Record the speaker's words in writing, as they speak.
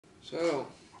So,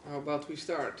 how about we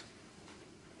start?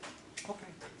 Okay.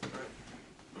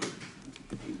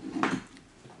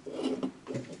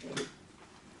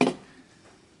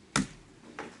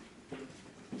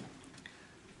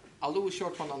 I'll do a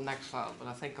short one on Nextcloud, but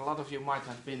I think a lot of you might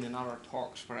have been in other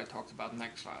talks where I talked about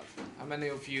Nextcloud. How many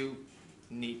of you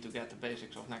need to get the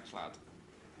basics of Nextcloud,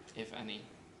 if any?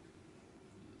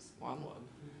 One?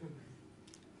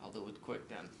 I'll do it quick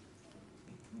then.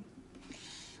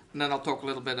 And then I'll talk a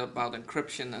little bit about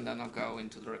encryption, and then I'll go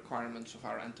into the requirements of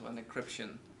our end-to-end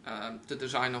encryption, the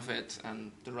design of it,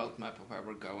 and the roadmap of where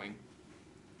we're going.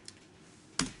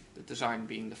 The design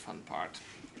being the fun part.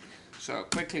 So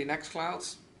quickly,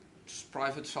 Nextcloud.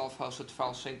 Private self-hosted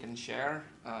file sync and share,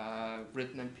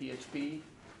 written in PHP,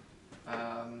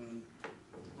 run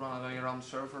it on your own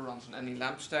server, runs on any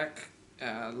LAMP stack.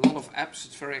 A lot of apps,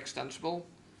 it's very extensible,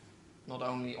 not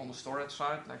only on the storage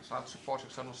side. Nextcloud supports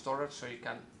external storage, so you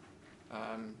can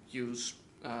use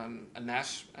a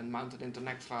NAS and mount it into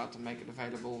Nextcloud and make it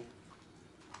available.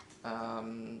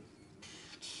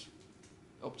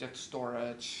 Object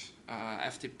storage,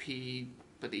 FTP,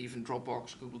 but even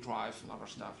Dropbox, Google Drive and other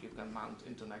stuff you can mount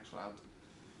into Nextcloud.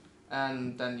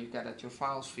 And then you get at your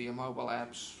files via mobile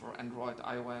apps for Android,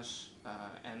 iOS,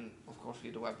 and of course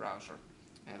via the web browser.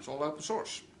 And it's all open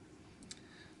source.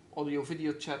 Audio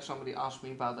video chat, somebody asked me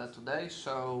about that today,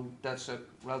 so that's a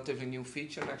relatively new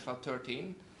feature, Nextcloud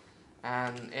 13.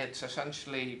 And it's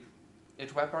essentially,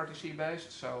 it's WebRTC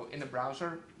based, so in a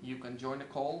browser you can join a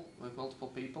call with multiple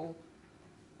people.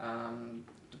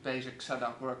 The basic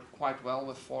setup worked quite well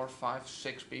with 4, 5,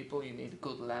 6 people. You need a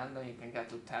good LAN, then you can get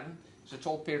to 10. So it's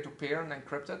all peer-to-peer and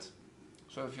encrypted.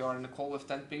 So if you're in a call with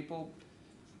 10 people,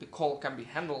 the call can be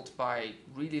handled by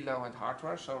really low-end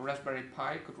hardware. So Raspberry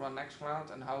Pi could run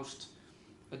Nextcloud and host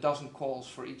a dozen calls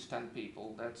for each 10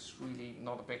 people. That's really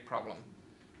not a big problem.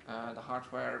 The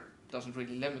hardware doesn't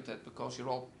really limit it because you're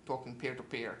all talking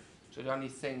peer-to-peer. So the only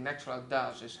thing Nextcloud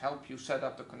does is help you set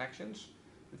up the connections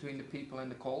between the people in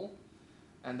the call.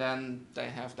 And then they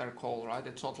have their call, right?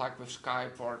 It's not like with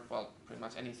Skype or, well, pretty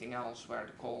much anything else where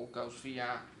the call goes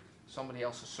via somebody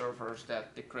else's servers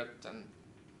that decrypt and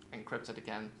encrypt it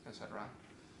again, etc.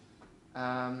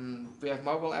 We have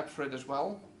mobile app for it as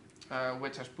well,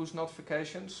 which has push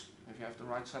notifications, if you have the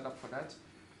right setup for that,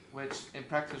 which in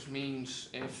practice means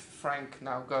if Frank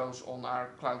now goes on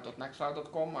our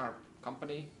cloud.nextcloud.com, our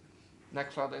company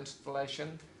Nextcloud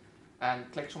installation,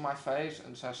 and clicks on my face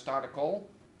and says start a call,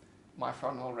 my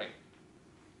phone will ring.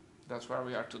 That's where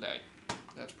we are today.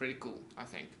 That's pretty cool, I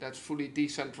think. That's fully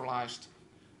decentralized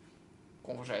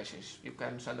conversations. You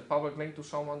can send a public link to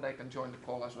someone, they can join the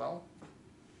call as well.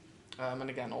 And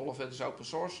again, all of it is open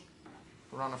source.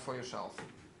 Run it for yourself.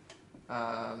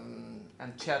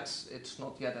 And chat, it's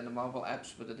not yet in the mobile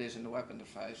apps, but it is in the web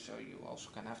interface, so you also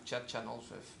can have chat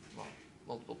channels with, well,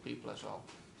 multiple people as well.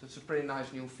 So it's a pretty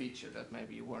nice new feature that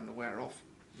maybe you weren't aware of.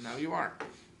 Now you are.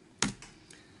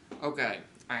 Okay,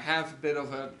 I have a bit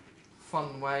of a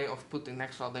fun way of putting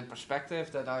Nextcloud in perspective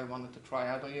that I wanted to try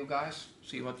out on you guys,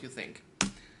 see what you think.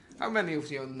 How many of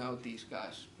you know these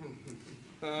guys?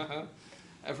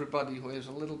 Everybody who is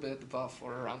a little bit above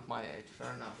or around my age,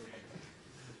 fair enough.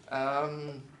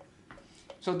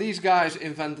 So these guys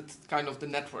invented kind of the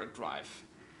network drive.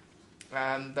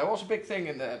 And that was a big thing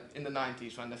in the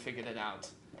 90s when they figured it out.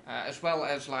 As well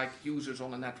as like users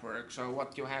on a network. So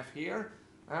what you have here,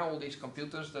 all these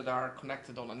computers that are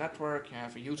connected on a network, you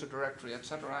have a user directory,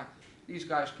 etc. These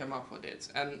guys came up with it.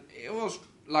 And it was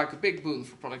like a big boon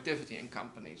for productivity in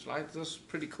companies, right? It was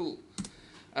pretty cool.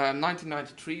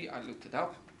 1993, I looked it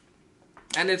up.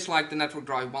 And it's like the network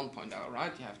drive 1.0,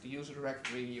 right? You have the user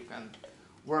directory, you can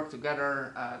work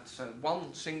together. It's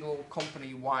one single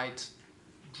company-wide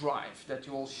drive that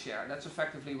you all share. That's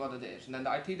effectively what it is. And then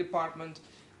the IT department,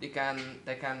 they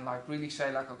can like really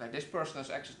say like, okay, this person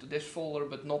has access to this folder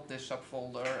but not this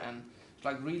subfolder, and it's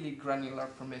like really granular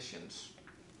permissions.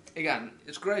 Again,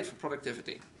 it's great for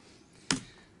productivity.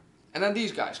 And then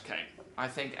these guys came. I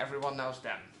think everyone knows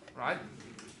them, right?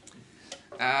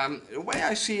 The way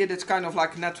I see it, it's kind of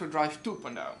like network drive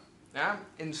 2.0. Yeah?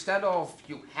 Instead of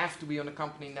you have to be on a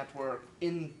company network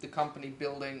in the company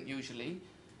building usually,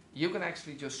 you can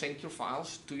actually just sync your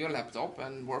files to your laptop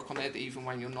and work on it even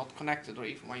when you're not connected or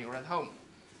even when you're at home.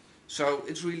 So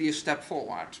it's really a step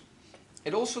forward.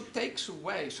 It also takes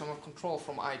away some of control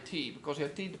from IT, because the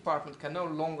IT department can no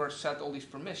longer set all these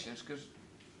permissions because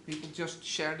people just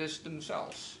share this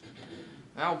themselves.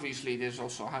 Now obviously this is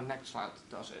also how Nextcloud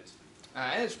does it.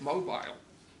 And it's mobile,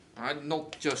 right?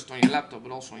 Not just on your laptop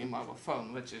but also on your mobile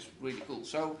phone, which is really cool.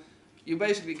 So you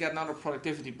basically get another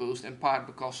productivity boost, in part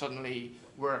because suddenly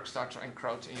work starts to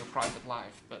encroach in your private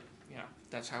life. But yeah,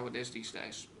 that's how it is these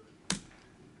days.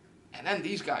 And then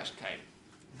these guys came.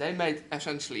 They made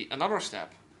essentially another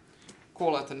step,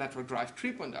 call it the Network Drive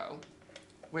 3.0,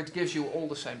 which gives you all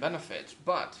the same benefits,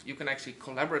 but you can actually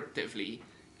collaboratively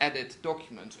edit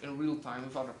documents in real time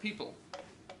with other people.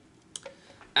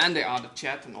 And they added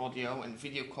chat and audio and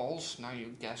video calls. Now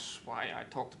you guess why I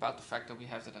talked about the fact that we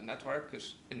have that in network,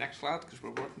 in Nextcloud, because we're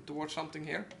working towards something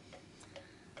here.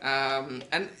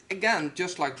 And again,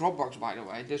 just like Dropbox, by the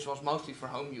way, this was mostly for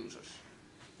home users.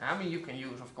 I mean, you can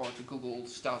use, of course, the Google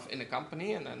stuff in a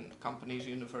company, and then companies,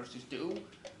 universities do,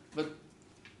 but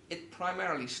it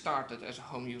primarily started as a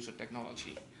home user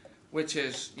technology, which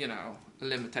is, you know, a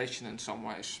limitation in some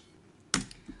ways.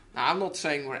 Now, I'm not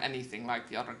saying we're anything like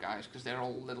the other guys, because they're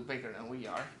all a little bigger than we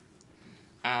are.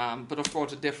 But of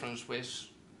course, the difference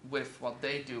with what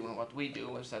they do and what we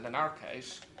do is that in our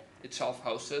case, it's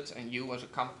self-hosted, and you as a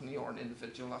company or an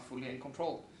individual are fully in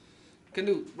control. You can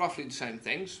do roughly the same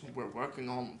things. We're working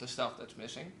on the stuff that's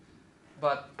missing,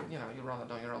 but you know, you run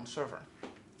it on your own server.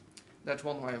 That's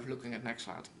one way of looking at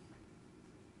Nextcloud.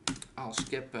 I'll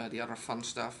skip the other fun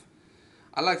stuff.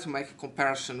 I like to make a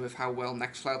comparison with how well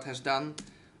Nextcloud has done,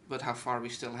 but how far we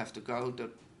still have to go. The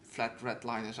flat red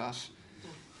line is us.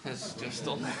 It's just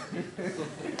on.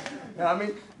 Yeah, I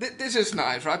mean, this is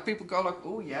nice, right? People go like,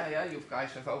 oh yeah, you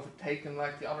guys have overtaken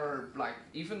like the other, like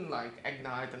even like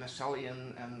Ignite and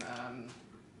Acelian and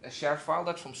a ShareFile.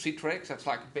 That's from Citrix. That's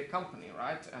like a big company,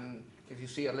 right? And if you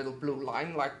see a little blue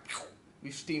line, like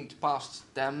we've steamed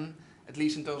past them, at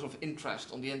least in terms of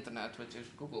interest on the internet, which is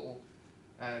Google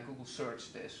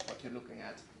search. This what you're looking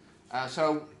at.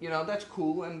 So, you know, that's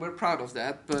cool, and we're proud of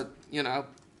that, but, you know,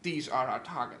 these are our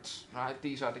targets, right?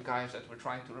 These are the guys that we're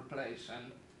trying to replace,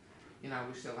 and, you know,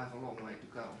 we still have a long way to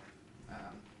go.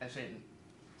 As in,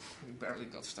 we barely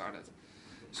got started.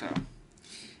 So,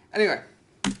 anyway,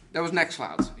 that was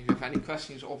Nextcloud. If you have any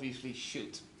questions, obviously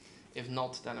shoot. If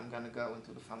not, then I'm going to go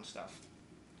into the fun stuff.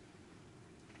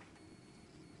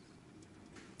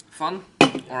 Fun?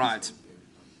 All right.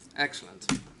 Excellent.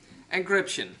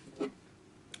 Encryption.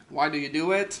 Why do you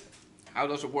do it? How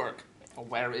does it work? Or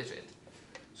where is it?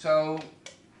 So,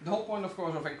 the whole point, of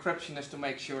course, of encryption is to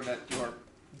make sure that your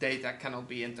data cannot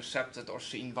be intercepted or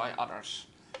seen by others.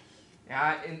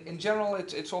 Yeah, in general,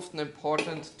 it's often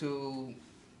important to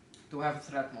have a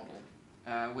threat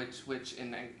model, which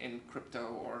in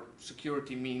crypto or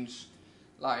security means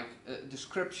like a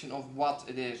description of what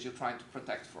it is you're trying to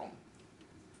protect from.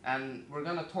 And we're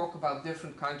going to talk about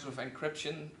different kinds of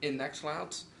encryption in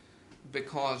Nextcloud,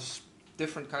 because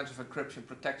different kinds of encryption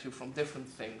protect you from different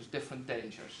things, different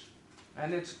dangers.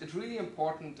 And it's really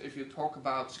important, if you talk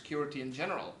about security in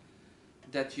general,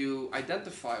 that you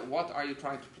identify what are you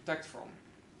trying to protect from.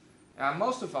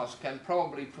 Most of us can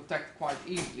probably protect quite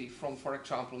easily from, for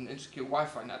example, an insecure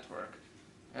Wi-Fi network.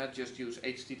 Just use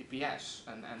HTTPS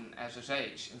and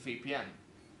SSH and VPN.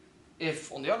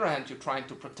 If, on the other hand, you're trying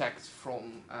to protect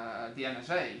from the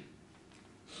NSA,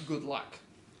 good luck,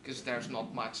 because there's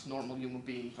not much normal human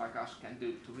beings like us can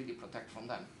do to really protect from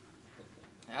them.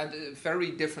 And a very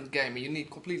different game, and you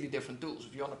need completely different tools.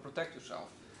 If you want to protect yourself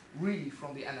really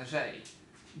from the NSA,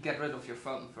 get rid of your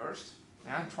phone first.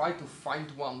 Try to find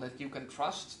one that you can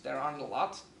trust. There aren't a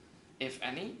lot, if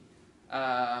any.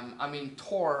 I mean,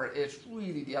 Tor is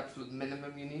really the absolute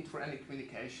minimum you need for any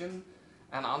communication.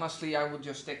 And honestly, I would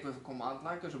just stick with a command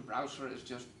line, because a browser is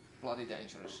just bloody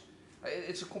dangerous.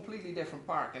 It's a completely different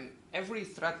park, and every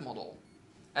threat model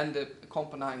and the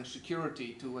accompanying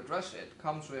security to address it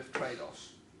comes with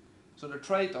trade-offs. So the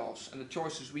trade-offs and the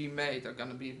choices we made are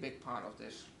going to be a big part of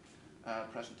this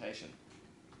presentation.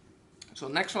 So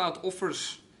Nextcloud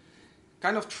offers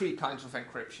kind of three kinds of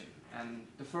encryption. And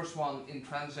the first one, in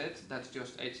transit, that's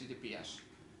just HTTPS.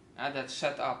 That's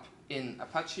set up in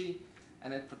Apache,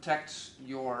 and it protects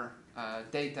your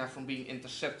data from being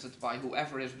intercepted by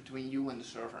whoever is between you and the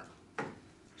server.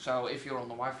 So if you're on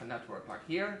the Wi-Fi network like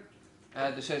here,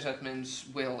 the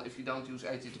sysadmins will, if you don't use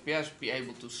HTTPS, be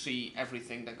able to see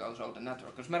everything that goes over the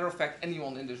network. As a matter of fact,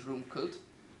 anyone in this room could,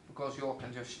 because you all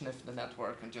can just sniff the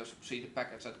network and just see the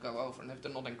packets that go over. And if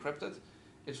they're not encrypted,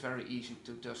 it's very easy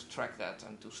to just track that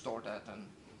and to store that and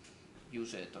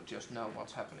use it, or just know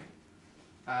what's happening.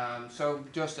 So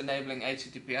just enabling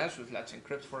HTTPS with Let's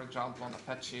Encrypt, for example, on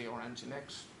Apache or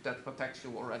Nginx, that protects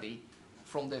you already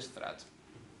from this threat.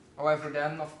 However,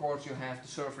 then, of course, you have the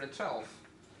server itself,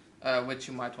 which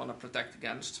you might want to protect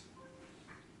against.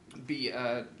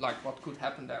 Like what could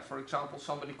happen there. For example,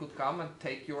 somebody could come and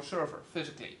take your server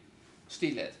physically,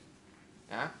 steal it.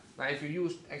 Yeah? Now, if you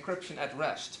use encryption at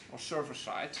rest or server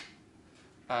side,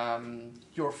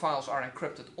 your files are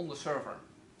encrypted on the server.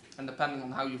 and depending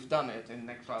on how you've done it, in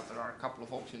Nextcloud there are a couple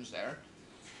of options there,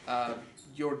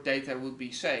 your data would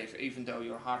be safe even though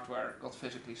your hardware got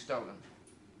physically stolen.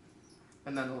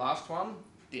 And then the last one,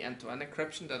 the end-to-end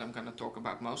encryption that I'm going to talk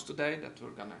about most today, that we're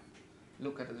going to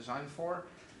look at the design for,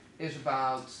 is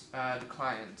about the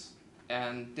client.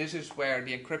 And this is where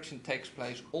the encryption takes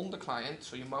place on the client,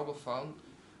 so your mobile phone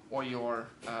or your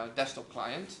desktop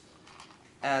client.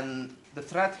 And the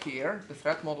threat here, the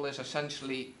threat model is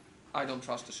essentially, I don't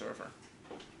trust the server.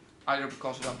 Either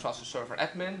because I don't trust the server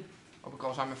admin, or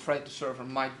because I'm afraid the server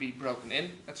might be broken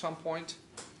in at some point.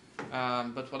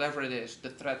 But whatever it is, the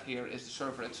threat here is the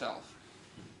server itself.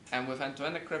 And with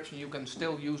end-to-end encryption, you can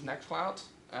still use Nextcloud,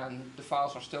 and the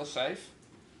files are still safe,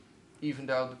 even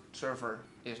though the server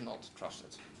is not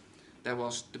trusted. That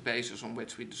was the basis on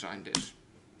which we designed this.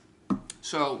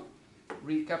 So,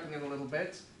 recapping it a little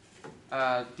bit,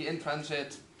 the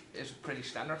in-transit is a pretty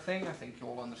standard thing, I think you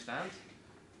all understand.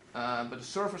 But the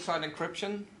server-side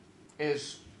encryption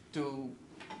is you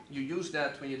use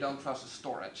that when you don't trust the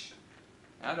storage.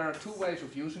 And there are two ways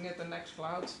of using it in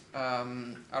Nextcloud.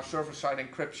 Our server-side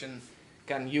encryption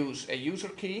can use a user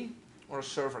key or a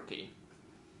server key.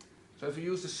 So if you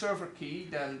use the server key,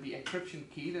 then the encryption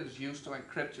key that is used to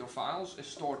encrypt your files is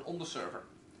stored on the server.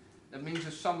 That means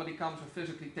if somebody comes and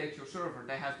physically takes your server,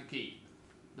 they have the key.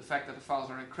 The fact that the files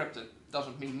are encrypted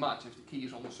doesn't mean much if the key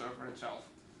is on the server itself.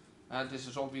 This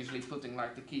is obviously putting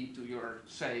like the key to your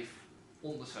safe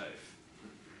on the safe.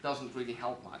 Doesn't really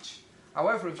help much.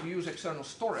 However, if you use external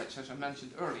storage, as I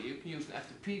mentioned earlier, you can use the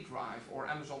FTP drive or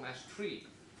Amazon S3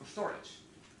 for storage.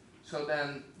 So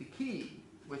then the key,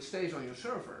 which stays on your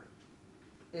server,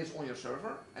 is on your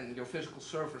server, and your physical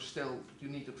server still, you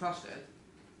need to trust it,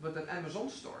 but that Amazon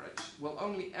storage will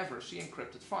only ever see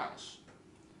encrypted files.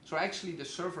 So actually the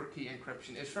server key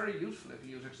encryption is very useful if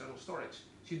you use external storage.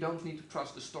 So you don't need to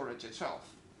trust the storage itself,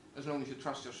 as long as you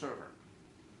trust your server.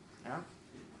 Yeah?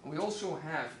 And we also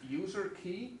have user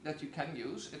key that you can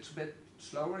use. It's a bit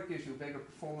slower, it gives you a bigger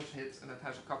performance hit, and it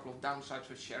has a couple of downsides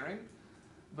with sharing.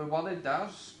 But what it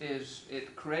does is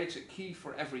it creates a key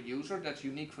for every user that's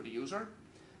unique for the user.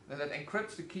 Then it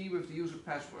encrypts the key with the user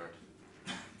password.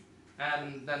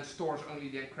 And then stores only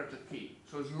the encrypted key.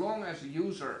 So as long as the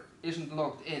user isn't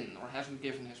logged in or hasn't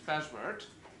given his password,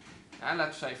 and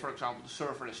let's say for example the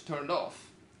server is turned off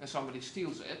and somebody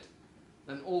steals it,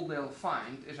 then all they'll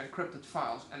find is encrypted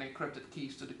files and encrypted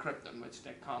keys to decrypt them, which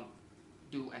they can't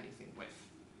do anything with.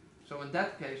 So in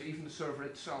that case, even the server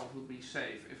itself would be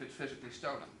safe if it's physically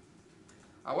stolen.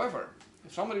 However,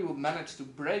 if somebody would manage to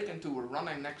break into a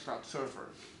running Nextcloud server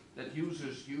that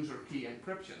uses user key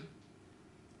encryption,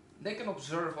 they can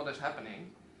observe what is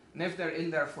happening, and if they're in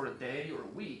there for a day or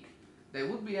a week, they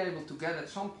would be able to get at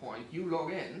some point, you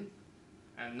log in,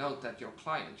 and note that your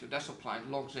client, your desktop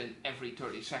client, logs in every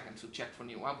 30 seconds to check for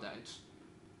new updates.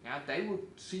 Yeah, they would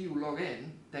see you log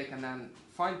in, they can then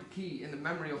find the key in the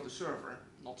memory of the server,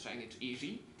 not saying it's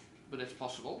easy, but it's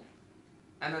possible,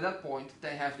 and at that point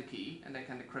they have the key and they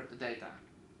can decrypt the data.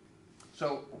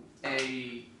 So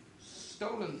a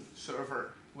stolen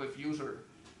server with user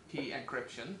key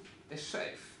encryption is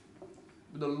safe.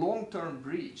 But a long-term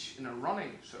breach in a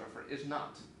running server is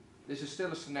not. This is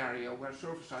still a scenario where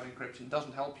server-side encryption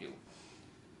doesn't help you.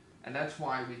 And that's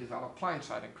why we develop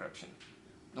client-side encryption.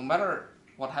 No matter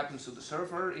what happens to the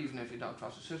server, even if you don't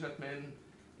trust a sysadmin,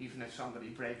 even if somebody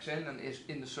breaks in and is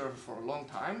in the server for a long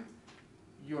time,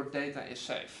 your data is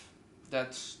safe.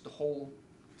 That's the whole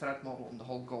threat model and the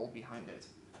whole goal behind it.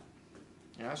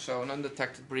 Yeah, so an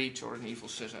undetected breach or an evil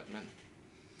sysadmin.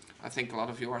 I think a lot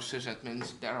of you are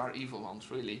sysadmins. There are evil ones,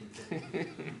 really.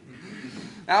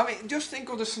 Now, I mean, just think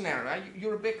of the scenario.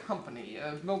 You're a big company,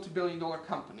 a multi-billion-dollar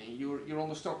company. You're on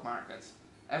the stock market.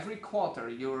 Every quarter,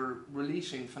 you're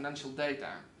releasing financial data.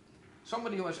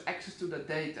 Somebody who has access to that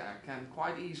data can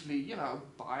quite easily,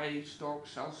 buy stock,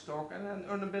 sell stock, and then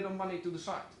earn a bit of money to the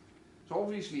side. So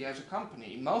obviously, as a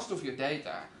company, most of your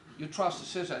data you trust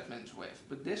the sysadmins with,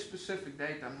 but this specific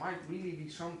data might really be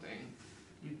something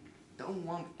you don't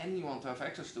want anyone to have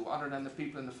access to other than the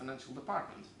people in the financial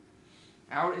department.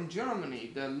 Now in Germany,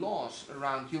 the laws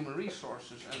around human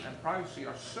resources and privacy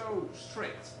are so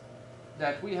strict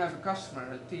that we have a customer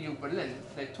at TU Berlin.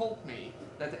 They told me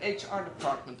that the HR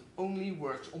department only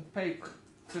works on paper,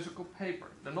 physical paper.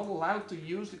 They're not allowed to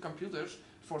use the computers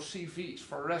for CVs,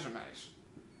 for resumes,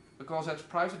 because that's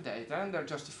private data and they're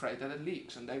just afraid that it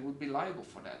leaks and they would be liable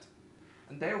for that.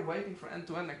 And they're waiting for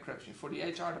end-to-end encryption for the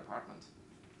HR department.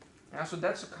 Yeah, so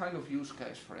that's a kind of use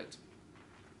case for it.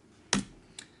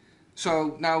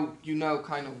 So now you know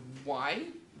kind of why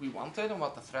we want it and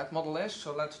what the threat model is,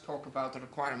 so let's talk about the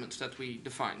requirements that we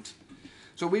defined.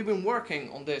 So we've been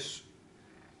working on this.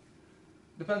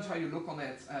 Depends how you look on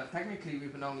it. Technically,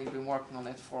 we've only been working on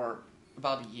it for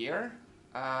about a year.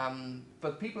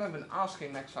 But people have been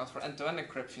asking Nextcloud for end-to-end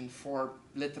encryption for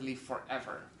literally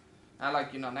forever. And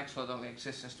like, Nextcloud only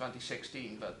exists since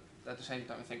 2016, but at the same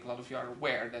time, I think a lot of you are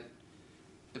aware that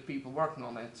the people working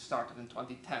on it started in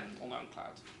 2010 on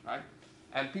OwnCloud, right?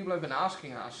 And people have been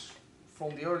asking us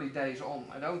from the early days on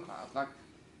at OwnCloud, like,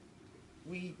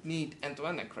 we need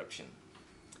end-to-end encryption.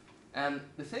 And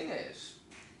the thing is,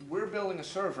 we're building a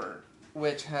server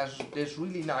which has this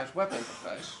really nice web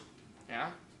interface, yeah?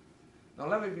 Now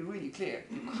let me be really clear,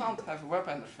 you can't have a web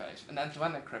interface and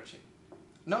end-to-end encryption.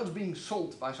 Now it's being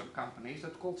sold by some companies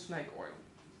that's called snake oil.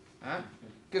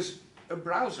 Because a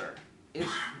browser is,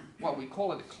 well, we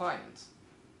call it a client,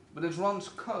 but it runs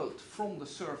code from the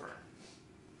server.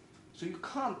 So you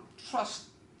can't trust,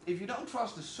 if you don't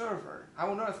trust the server,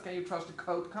 how on earth can you trust the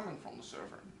code coming from the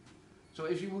server? So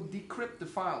if you would decrypt the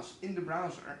files in the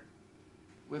browser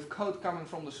with code coming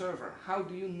from the server, how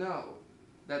do you know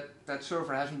that that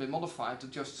server hasn't been modified to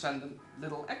just send a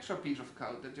little extra piece of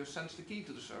code that just sends the key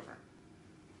to the server?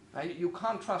 You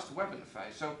can't trust the web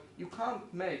interface, so you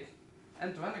can't make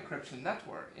end-to-end encryption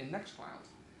network in Nextcloud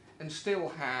and still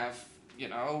have,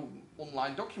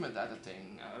 online document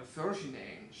editing,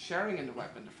 versioning, sharing in the web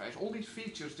interface. All these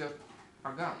features just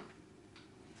are gone.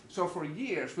 So for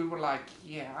years we were like,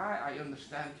 yeah, I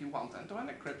understand you want end-to-end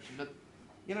encryption, but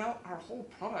our whole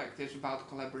product is about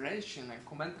collaboration and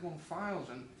commenting on files,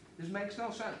 and this makes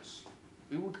no sense.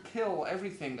 We would kill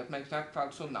everything that makes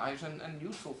Nextcloud so nice and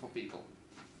useful for people.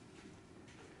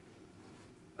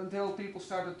 Until people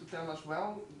started to tell us,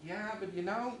 well, yeah, but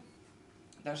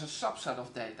there's a subset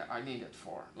of data I need it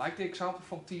for. Like the example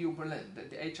from TU Berlin,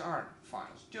 the HR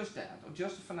files, just that, or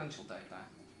just the financial data.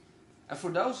 And for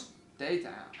those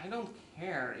data, I don't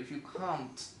care if you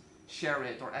can't share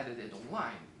it or edit it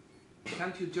online.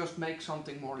 Can't you just make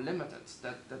something more limited?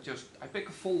 That just, I pick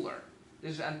a folder,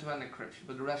 this is end-to-end encryption,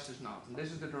 but the rest is not. And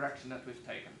this is the direction that we've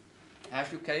taken.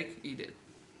 Have your cake, eat it.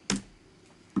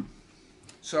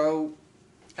 So,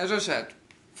 as I said,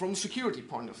 from a security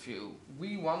point of view,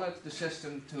 we wanted the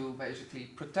system to basically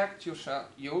protect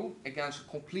you against a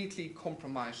completely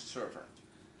compromised server.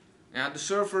 The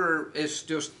server is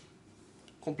just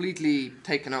completely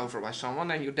taken over by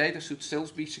someone, and your data should still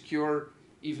be secure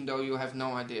even though you have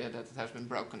no idea that it has been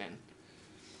broken in.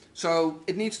 So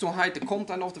it needs to hide the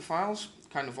content of the files,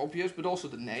 kind of obvious, but also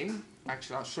the name.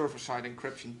 Actually, our server-side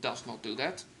encryption does not do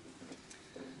that.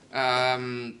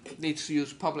 It needs to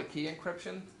use public key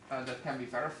encryption that can be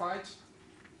verified.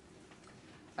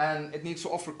 And it needs to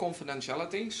offer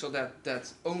confidentiality so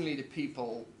that only the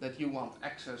people that you want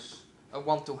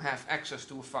to have access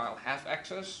to a file have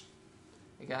access.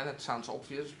 Again, it sounds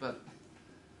obvious, but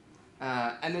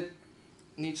and it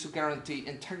needs to guarantee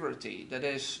integrity. That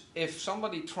is, if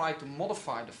somebody tried to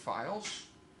modify the files,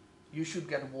 you should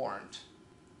get warned.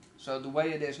 So the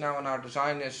way it is now in our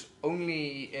design is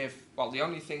only if, the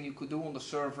only thing you could do on the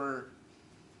server,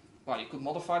 you could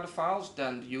modify the files,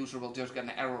 then the user will just get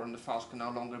an error and the files can no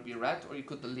longer be read, or you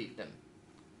could delete them.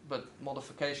 But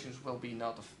modifications will be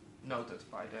noted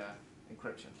by the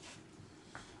encryption.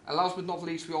 And last but not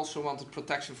least, we also wanted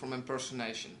protection from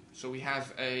impersonation. So we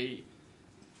have a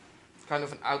kind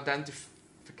of an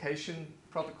identification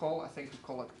protocol. I think we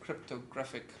call it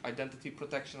cryptographic identity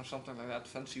protection or something like that,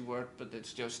 fancy word, but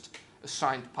it's just a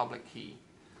signed public key.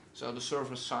 So the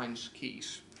server signs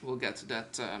keys. We'll get to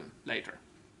that later.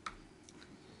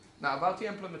 Now about the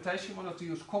implementation, we wanted to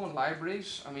use common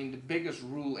libraries. I mean, the biggest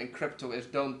rule in crypto is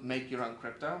don't make your own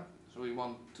crypto. So we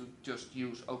want to just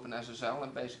use OpenSSL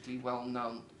and basically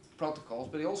well-known protocols,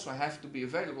 but they also have to be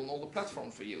available on all the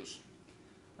platforms for use.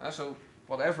 So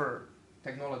whatever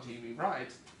technology we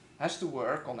write has to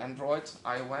work on Android,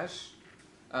 iOS,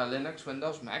 Linux,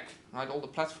 Windows, Mac, right? All the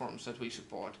platforms that we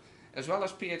support, as well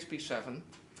as PHP 7,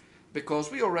 because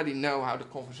we already know how the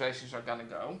conversations are going to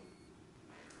go,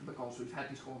 because we've had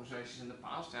these conversations in the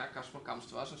past. A customer comes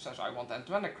to us and says, I want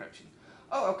end-to-end encryption.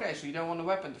 Oh, okay, so you don't want a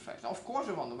web interface. Now, of course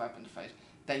I want a web interface.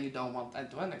 Then you don't want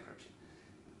end-to-end encryption.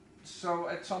 So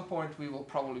at some point we will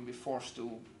probably be forced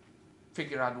to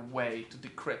figure out a way to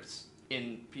decrypt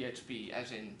in PHP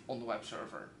as in on the web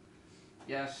server.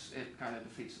 Yes, it kind of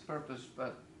defeats the purpose,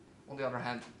 but on the other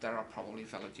hand, there are probably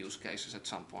valid use cases at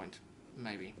some point.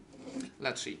 Maybe.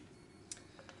 Let's see.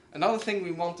 Another thing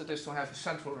we wanted is to have a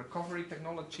central recovery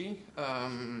technology.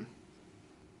 I'll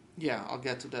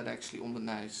get to that actually on the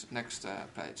next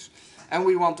page. And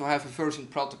we want to have a version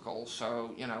protocol,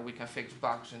 so we can fix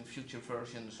bugs in future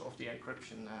versions of the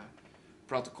encryption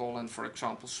protocol, and for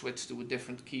example switch to a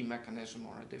different key mechanism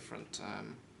or a different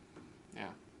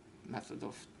method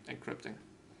of encrypting.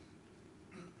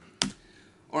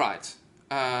 All right.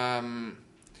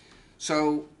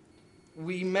 So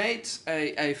we made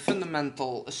a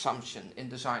fundamental assumption in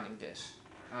designing this.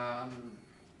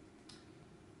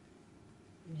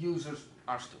 Users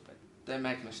are stupid. They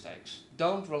make mistakes.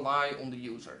 Don't rely on the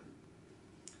user.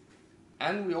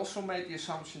 And we also made the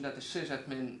assumption that the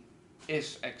sysadmin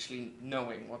is actually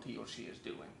knowing what he or she is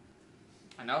doing.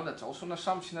 I know that's also an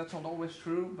assumption that's not always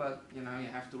true, but you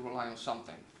have to rely on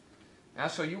something.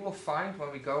 So you will find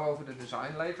when we go over the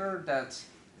design later that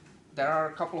there are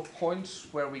a couple of points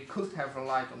where we could have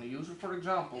relied on the user. For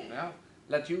example,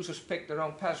 let users pick their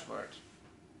own password.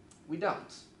 We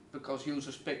don't, because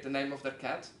users pick the name of their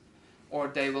cat, or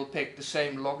they will pick the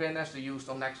same login as they used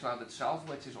on Nextcloud itself,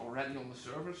 which is already on the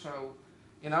server. So,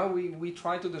 we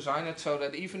try to design it so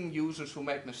that even users who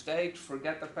make mistakes,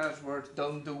 forget their password,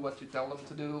 don't do what you tell them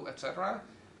to do, etc.,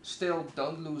 still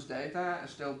don't lose data and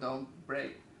still don't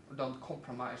break or don't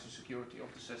compromise the security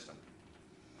of the system.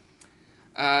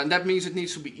 That means it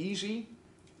needs to be easy.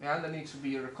 There needs to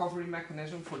be a recovery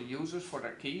mechanism for the users, for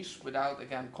their keys, without,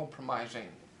 again, compromising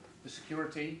the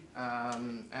security.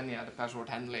 And the password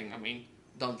handling,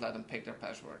 don't let them pick their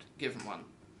password. Give them one.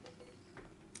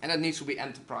 And it needs to be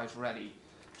enterprise ready.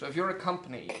 So if you're a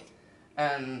company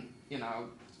and,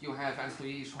 you have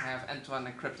employees who have end-to-end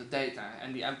encrypted data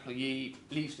and the employee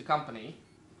leaves the company,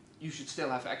 you should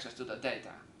still have access to that data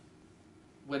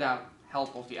without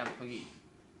help of the employee.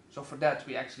 So for that,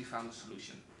 we actually found a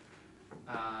solution.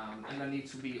 And there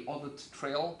needs to be audit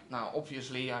trail. Now,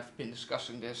 obviously, I've been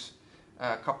discussing this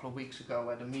a couple of weeks ago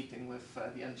at a meeting with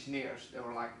the engineers. They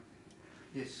were like,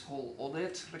 this whole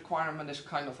audit requirement is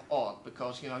kind of odd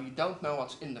because, you don't know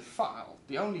what's in the file.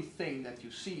 The only thing that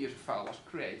you see is a file was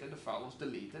created, the file was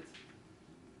deleted.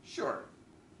 Sure,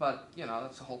 but,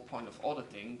 that's the whole point of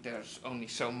auditing. There's only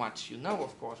so much you know,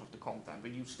 of course, of the content,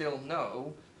 but you still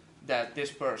know that this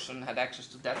person had access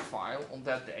to that file on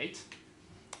that date.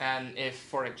 And if,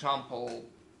 for example,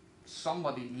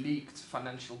 somebody leaked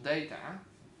financial data,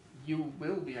 you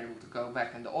will be able to go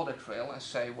back in the audit trail and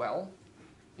say, well,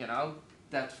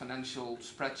 that financial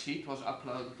spreadsheet was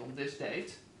uploaded on this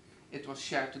date, it was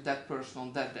shared to that person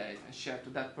on that date, and shared to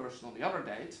that person on the other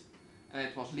date, and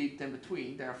it was leaked in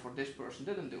between, therefore this person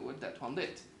didn't do it, that one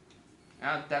did.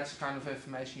 That's kind of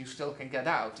information you still can get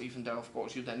out, even though, of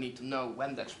course, you then need to know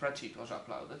when that spreadsheet was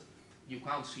uploaded. You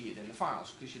can't see it in the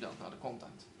files, because you don't know the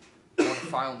content, or the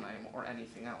file name, or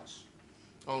anything else.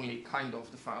 Only kind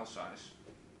of the file size.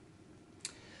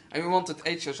 And we wanted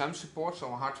HSM support,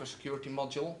 so a hardware security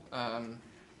module.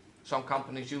 Some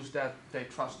companies use that, they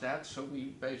trust that, so we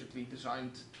basically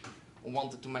designed or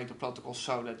wanted to make the protocol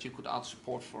so that you could add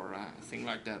support for a thing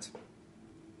like that.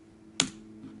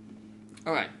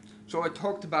 Alright, so I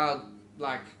talked about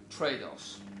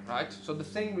trade-offs, right? So the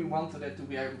thing we wanted it to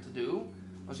be able to do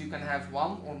was you can have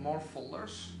one or more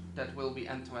folders that will be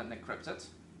end-to-end encrypted.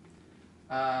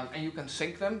 And you can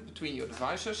sync them between your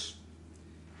devices.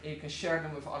 And you can share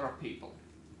them with other people.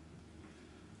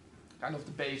 Kind of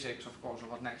the basics, of course,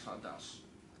 of what Nextcloud does.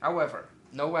 However,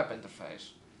 no web interface.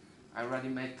 I already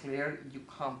made clear you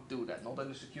can't do that, not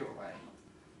in a secure way.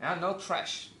 No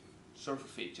trash, server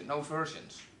feature. No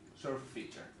versions, server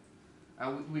feature.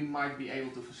 We might be able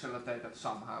to facilitate that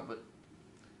somehow, but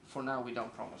for now we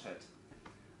don't promise it.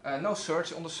 No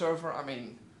search on the server,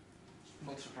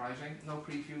 not surprising. No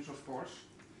previews, of course.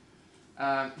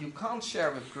 You can't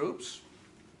share with groups.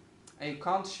 And you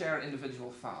can't share individual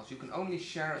files. You can only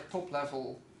share a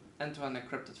top-level end-to-end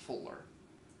encrypted folder.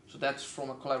 So that's,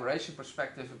 from a collaboration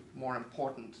perspective, a more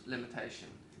important limitation.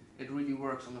 It really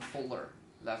works on a folder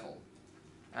level.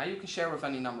 You can share with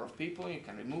any number of people, you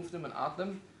can remove them and add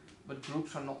them, but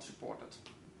groups are not supported.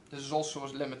 This is also a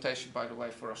limitation, by the way,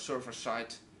 for a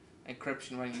server-side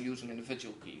encryption when you're using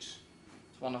individual keys.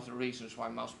 It's one of the reasons why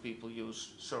most people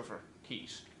use server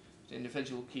keys. The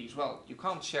individual keys, well, you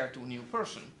can't share to a new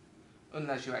person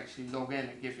unless you actually log in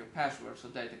and give your password so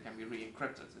data can be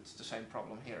re-encrypted. It's the same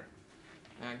problem here.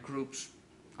 Groups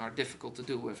are difficult to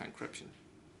do with encryption.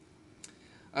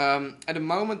 At the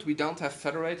moment we don't have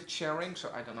federated sharing, so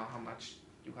I don't know how much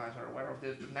you guys are aware of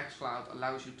this, but Nextcloud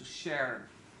allows you to share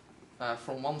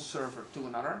from one server to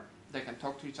another. They can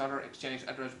talk to each other, exchange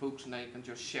address books, and then you can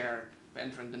just share by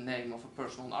entering the name of a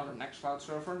person on another Nextcloud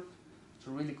server. It's a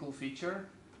really cool feature.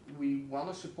 We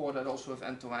want to support that also with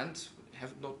end-to-end. We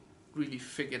have not really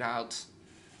figured out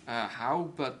how,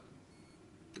 but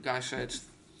the guy said it's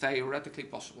theoretically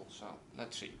possible, so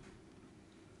let's see.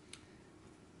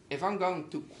 If I'm going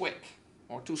too quick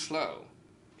or too slow,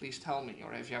 please tell me,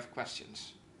 or if you have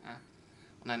questions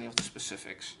on any of the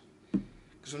specifics.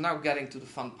 Because we're now getting to the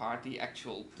fun part, the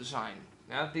actual design.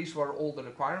 Yeah, these were all the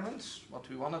requirements, what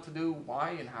we wanted to do,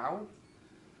 why and how.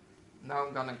 Now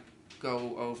I'm gonna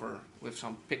go over with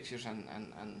some pictures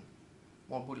and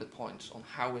more bullet points on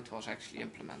how it was actually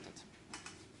implemented.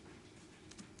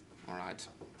 Alright.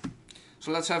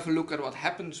 So let's have a look at what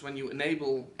happens when you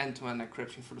enable end-to-end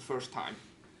encryption for the first time.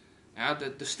 Yeah,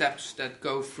 the steps that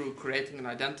go through creating an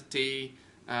identity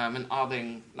and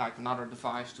adding like another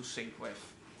device to sync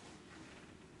with.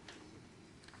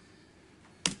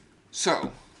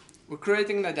 So, we're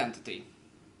creating an identity.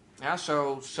 Yeah,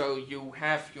 so you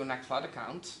have your Nextcloud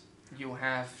account, you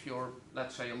have your,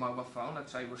 let's say, your mobile phone,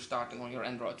 let's say we're starting on your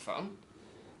Android phone.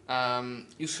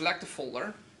 You select a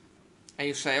folder and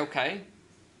you say, okay,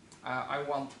 I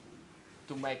want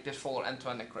to make this folder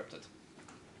end-to-end encrypted.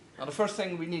 Now the first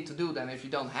thing we need to do then, if you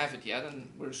don't have it yet, and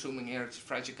we're assuming here it's a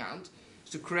fresh account,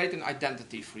 is to create an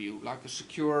identity for you, like a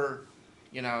secure,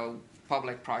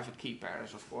 public-private key pair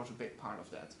is of course a big part of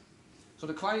that. So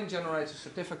the client generates a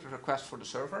certificate request for the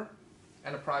server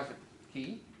and a private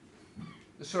key.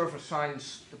 The server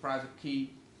signs the private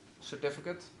key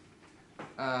certificate,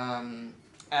 and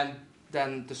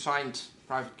then the signed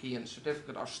private key and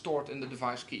certificate are stored in the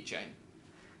device keychain.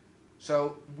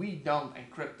 So we don't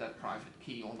encrypt that private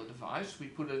key on the device, we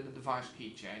put it in the device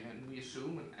keychain, and we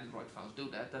assume, and Android phones do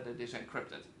that it is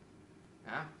encrypted.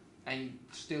 Yeah? And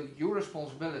still your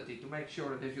responsibility to make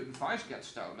sure that if your device gets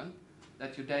stolen,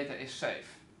 that your data is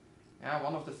safe. Yeah,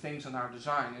 one of the things in our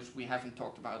design is we haven't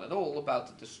talked about at all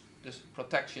about this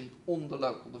protection on the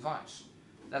local device.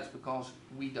 That's because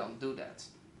we don't do that.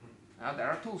 There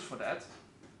are tools for that,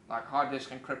 like hard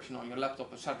disk encryption on your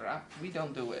laptop, etc. We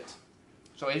don't do it.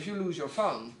 So if you lose your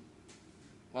phone,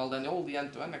 well then all the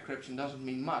end-to-end encryption doesn't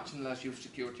mean much unless you've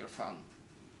secured your phone.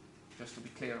 Just to be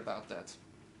clear about that.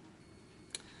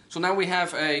 So now we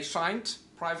have a signed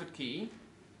private key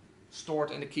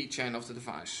stored in the keychain of the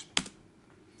device.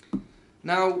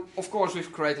 Now, of course,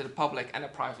 we've created a public and a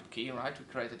private key, right? We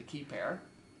created a key pair.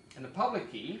 And the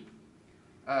public key,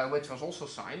 which was also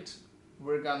signed,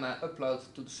 we're gonna upload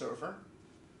to the server.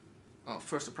 Oh,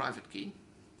 first the private key.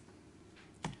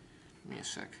 Give me a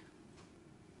sec.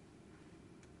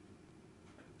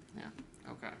 Yeah,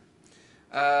 okay.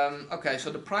 Okay, so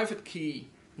the private key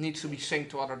needs to be synced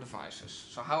to other devices.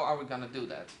 So how are we gonna do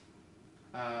that?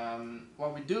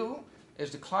 What we do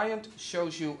is the client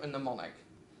shows you a mnemonic.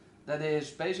 That is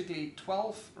basically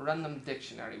 12 random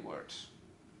dictionary words.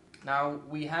 Now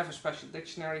we have a special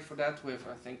dictionary for that with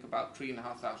I think about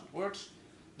 3,500 words.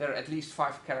 There are at least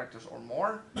 5 characters or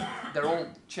more. They're all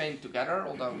chained together,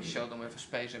 although we show them with a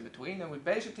space in between. And we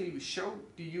show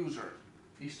the user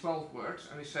these 12 words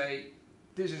and we say,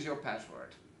 this is your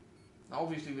password. Now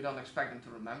obviously we don't expect them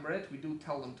to remember it. We do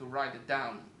tell them to write it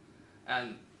down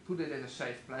and put it in a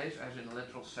safe place, as in a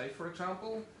literal safe for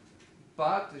example.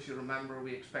 But as you remember,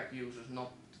 we expect users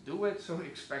not to do it, so we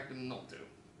expect them not to.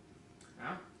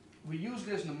 Yeah? We use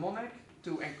this mnemonic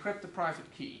to encrypt the private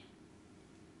key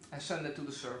and send it to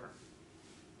the server.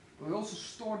 We also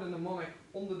store the mnemonic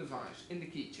on the device in the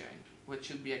keychain, which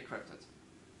should be encrypted.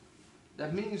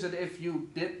 That means that if you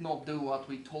did not do what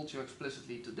we told you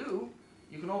explicitly to do,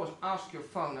 you can always ask your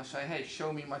phone and say, hey,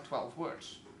 show me my 12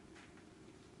 words.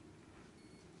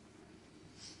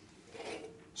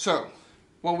 So,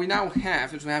 what we now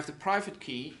have is we have the private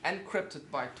key encrypted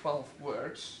by 12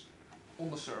 words on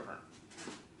the server,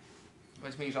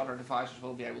 which means other devices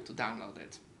will be able to download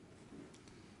it.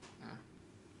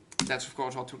 That's of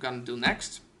course what we're going to do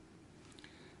next.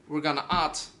 We're going to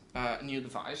add a new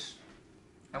device,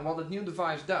 and what the new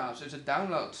device does is it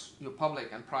downloads your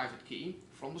public and private key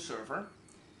from the server,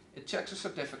 it checks a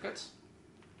certificate,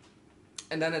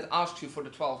 and then it asks you for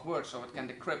the 12 words so it can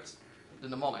decrypt the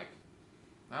mnemonic.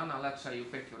 Now let's say you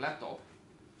pick your laptop,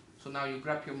 so now you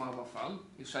grab your mobile phone,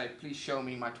 you say please show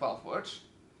me my 12 words,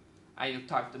 and you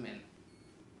type them in.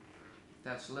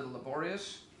 That's a little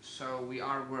laborious, so we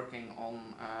are working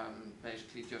on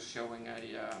basically just showing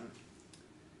a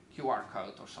QR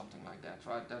code or something like that,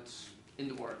 right? That's in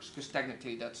the works, because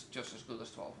technically that's just as good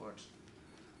as 12 words.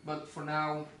 But for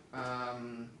now,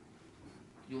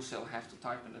 you'll still have to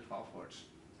type in the 12 words.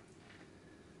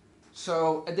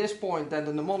 So at this point then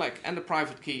the mnemonic and the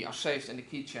private key are saved in the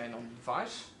keychain on the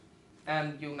device,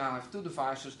 and you now have 2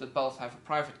 devices that both have a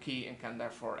private key and can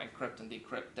therefore encrypt and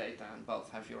decrypt data and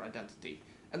both have your identity.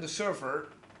 And the server,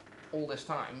 all this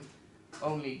time,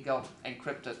 only got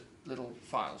encrypted little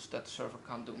files that the server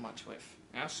can't do much with.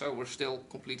 Yeah, so we're still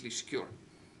completely secure.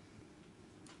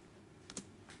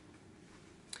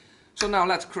 So now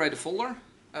let's create a folder,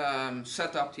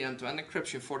 set up the end-to-end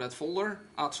encryption for that folder,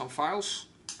 add some files.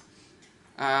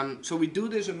 So we do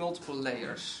this in multiple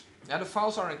layers. Yeah, the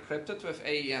files are encrypted with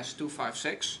AES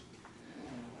 256.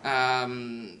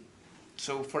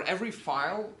 So for every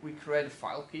file, we create a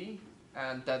file key,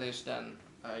 and that is then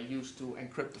used to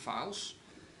encrypt the files.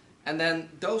 And then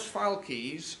those file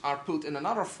keys are put in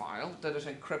another file that is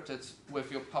encrypted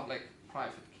with your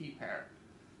public-private key pair.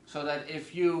 So that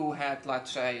if you had, let's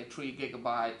say, a 3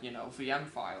 gigabyte, VM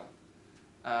file,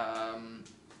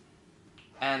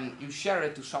 and you share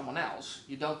it to someone else,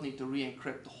 you don't need to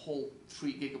re-encrypt the whole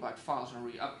 3 gigabyte files and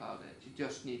re-upload it. You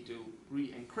just need to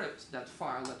re-encrypt that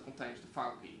file that contains the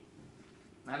file key.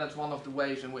 And that's one of the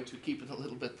ways in which we keep it a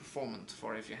little bit performant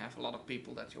for if you have a lot of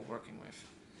people that you're working with.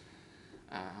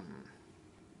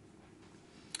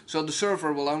 So the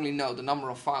server will only know the number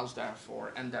of files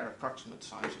therefore and their approximate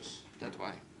sizes that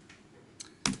way.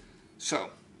 So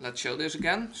let's show this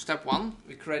again. Step 1,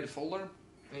 we create a folder.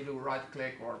 And you do a right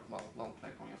click or long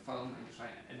click on your phone and you say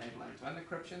enable end-to-end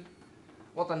encryption.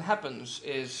 What then happens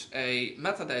is a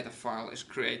metadata file is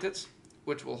created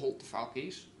which will hold the file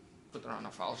keys. But there are no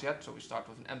files yet, so we start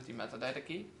with an empty metadata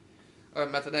key,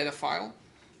 metadata file.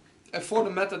 And for the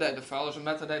metadata file is a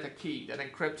metadata key that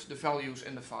encrypts the values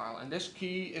in the file. And this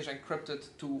key is encrypted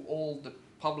to all the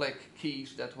public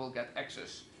keys that will get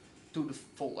access to the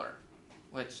folder,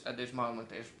 which at this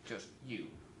moment is just you.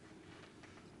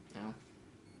 Yeah.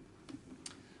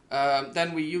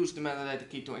 Then we use the metadata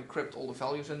key to encrypt all the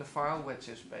values in the file, which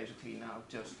is basically now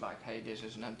just like, hey, this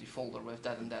is an empty folder with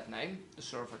that and that name. The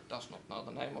server does not know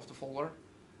the name of the folder.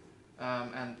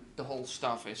 And the whole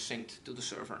stuff is synced to the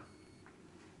server.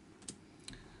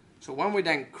 So when we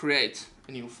then create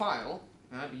a new file,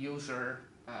 the user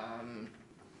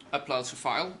uploads a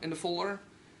file in the folder.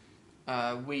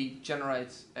 We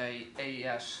generate a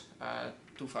AES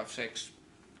 256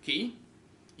 key,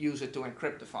 use it to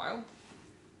encrypt the file.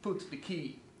 Put the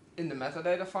key in the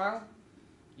metadata file,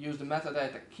 use the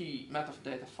metadata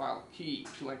file key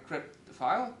to encrypt the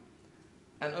file,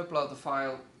 and upload the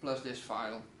file plus this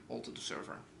file all to the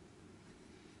server.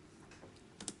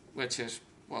 Which is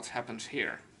what happens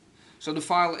here. So the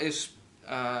file is,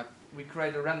 we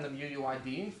create a random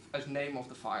UUID as name of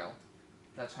the file.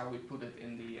 That's how we put it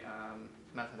in the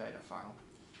metadata file.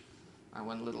 I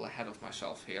went a little ahead of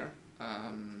myself here.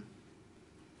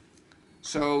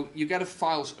 So you get a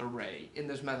files array in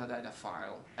this metadata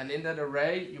file, and in that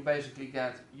array you basically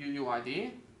get UUID,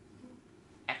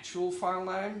 actual file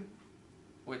name,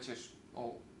 which is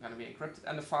all going to be encrypted,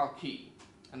 and the file key.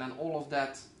 And then all of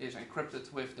that is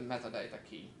encrypted with the metadata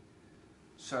key.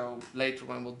 So later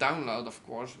when we'll download, of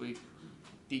course, we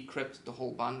decrypt the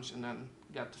whole bunch and then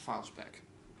get the files back.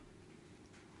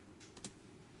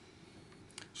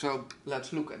 So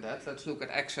let's look at that. Let's look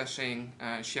at accessing,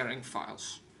 sharing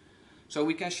files. So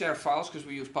we can share files because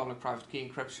we use public-private key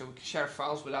encryption. We can share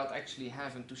files without actually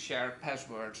having to share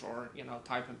passwords or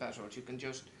type in passwords. You can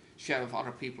just share with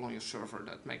other people on your server.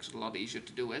 That makes it a lot easier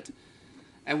to do it.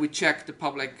 And we check the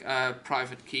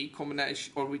public-private key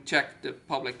combination, or we check the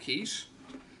public keys.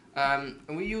 And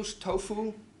we use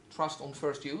TOFU, trust on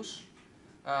first use,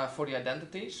 for the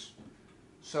identities.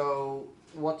 So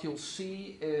what you'll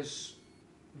see is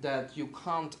that you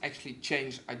can't actually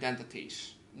change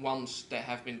identities once they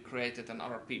have been created and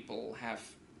other people have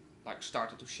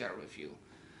started to share with you.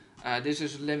 This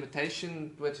is a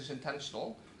limitation which is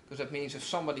intentional, because that means if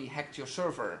somebody hacked your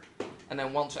server and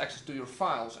then wants access to your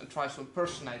files and tries to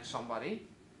impersonate somebody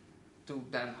to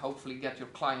then hopefully get your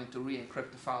client to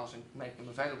re-encrypt the files and make them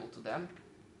available to them,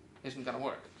 isn't going to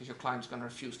work, because your client is going to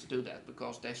refuse to do that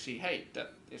because they see, hey,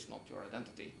 that is not your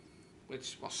identity,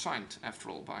 which was signed after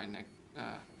all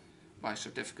by a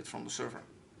certificate from the server.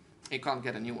 You can't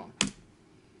get a new one.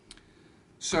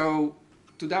 So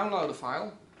to download a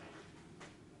file,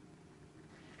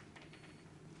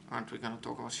 aren't we going to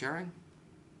talk about sharing?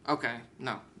 Okay,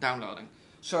 no, downloading.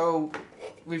 So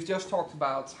we've just talked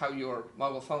about how your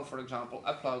mobile phone, for example,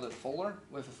 uploaded a folder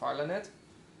with a file in it.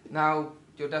 Now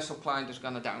your desktop client is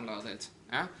going to download it.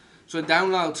 Yeah? So it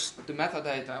downloads the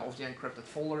metadata of the encrypted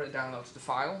folder, it downloads the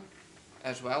file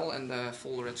as well, and the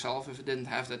folder itself if it didn't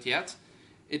have that yet.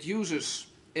 It uses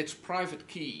its private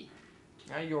key,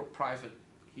 your private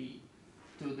key,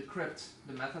 to decrypt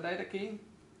the metadata key.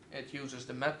 It uses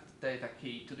the metadata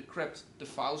key to decrypt the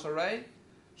files array,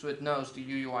 so it knows the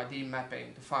UUID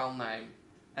mapping, the file name,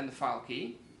 and the file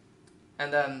key.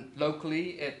 And then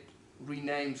locally it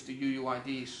renames the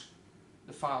UUIDs,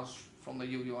 the files from the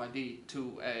UUID,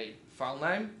 to a file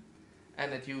name,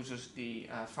 and it uses the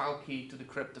file key to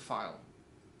decrypt the file.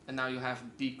 And now you have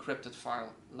a decrypted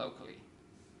file locally.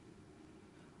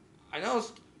 I know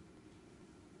it's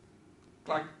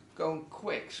going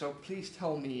quick, so please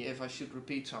tell me if I should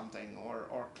repeat something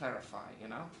or clarify, you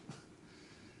know?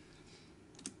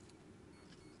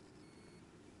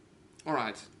 All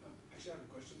right. Actually, I have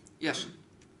a question. Yes.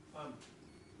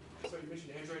 So you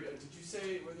mentioned Android. Did you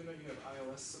say whether or not you have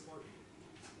iOS support?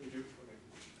 You do? Okay.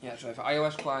 Yeah, so I have an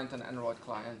iOS client and Android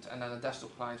client, and then a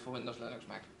desktop client for Windows, Linux,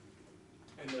 Mac.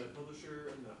 And the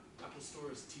publisher and the Apple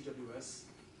Store is TWS?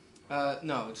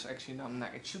 No, it's actually now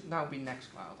it should now be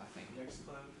Nextcloud, I think.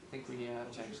 Nextcloud? I think we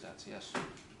changed that, yes.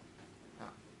 Yeah.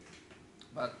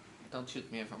 But don't shoot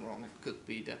me if I'm wrong, it could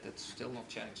be that it's still not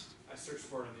changed. I searched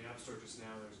for it on the App Store just now.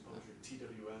 There's a publisher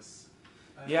TWS.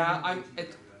 Yeah,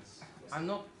 I'm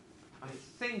not. I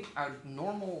think our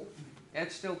normal.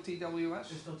 It's still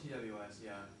TWS. It's still TWS,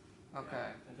 yeah. Okay.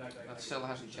 Yeah. In fact, That still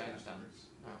hasn't changed then.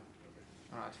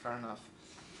 Okay. All right, fair enough.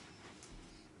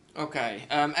 Okay,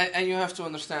 and you have to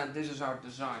understand this is our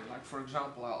design. Like for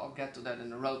example, I'll get to that in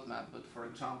the roadmap. But for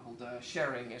example, the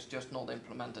sharing is just not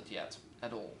implemented yet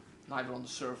at all, neither on the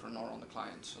server nor on the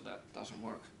client. So that doesn't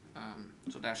work.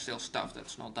 So there's still stuff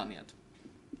that's not done yet.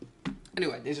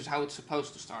 Anyway, this is how it's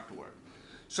supposed to start to work.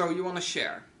 So you want to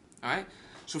share, all right?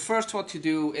 So first what you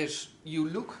do is you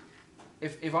look,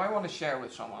 if I want to share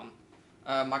with someone,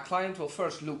 my client will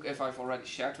first look if I've already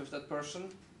shared with that person,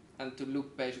 and to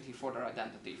look basically for their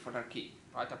identity, for their key,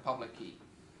 right, their public key.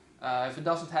 If it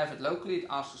doesn't have it locally, it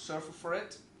asks the server for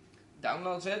it,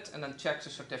 downloads it, and then checks the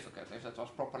certificate if that was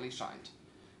properly signed.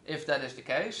 If that is the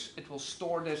case, it will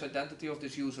store this identity of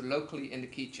this user locally in the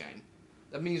keychain.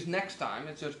 That means next time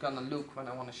it's just going to look when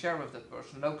I want to share with that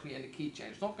person locally in the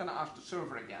keychain. It's not going to ask the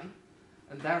server again.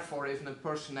 And therefore, if an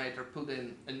impersonator put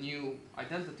in a new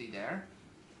identity there,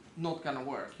 not going to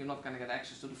work. You're not going to get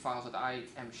access to the files that I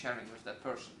am sharing with that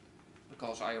person,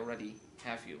 because I already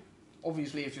have you.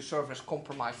 Obviously, if your server is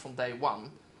compromised from day one,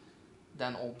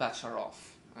 then all bets are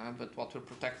off. But what we're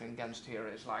protecting against here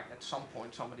is like at some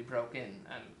point somebody broke in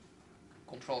and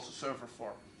controls the server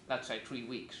for, let's say, 3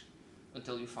 weeks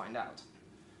until you find out.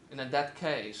 And in that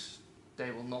case,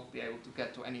 they will not be able to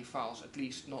get to any files, at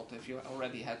least not if you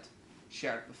already had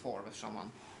shared before with someone.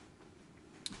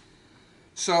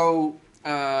 So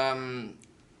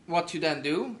what you then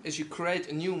do is you create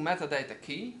a new metadata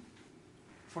key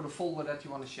for the folder that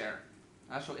you want to share.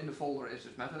 So in the folder is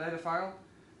this metadata file,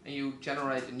 and you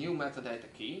generate a new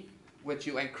metadata key, which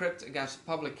you encrypt against the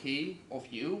public key of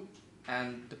you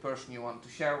and the person you want to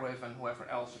share with and whoever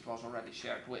else it was already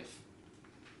shared with.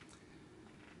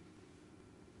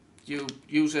 You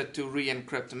use it to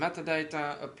re-encrypt the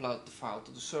metadata, upload the file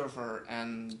to the server,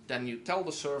 and then you tell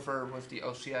the server with the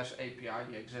OCS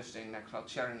API, the existing Nextcloud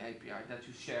sharing API, that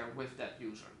you share with that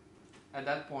user. At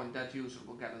that point, that user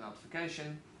will get a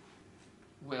notification,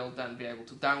 will then be able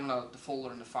to download the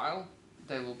folder and the file.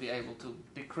 They will be able to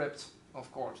decrypt,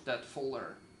 of course, that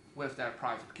folder with their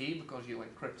private key, because you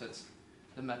encrypted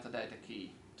the metadata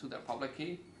key to their public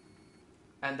key.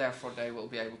 And therefore, they will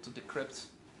be able to decrypt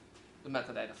the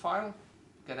metadata file,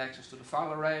 get access to the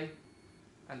file array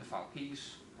and the file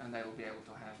keys, and they will be able to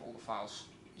have all the files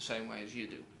the same way as you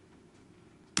do.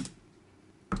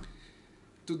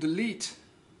 To delete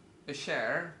a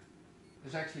share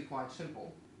is actually quite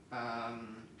simple.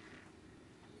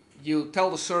 You tell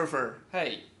the server,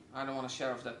 hey, I don't want to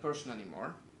share with that person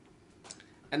anymore.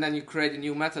 And then you create a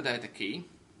new metadata key,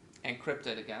 encrypt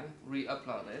it again,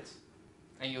 re-upload it,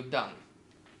 and you're done.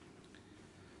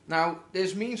 Now,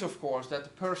 this means, of course, that the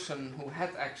person who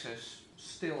had access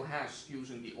still has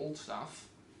using the old stuff,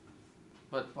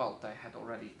 but, well, they had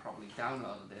already probably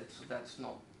downloaded it, so that's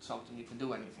not something you can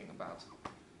do anything about.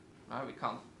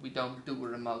 We don't do a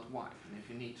remote wipe, and if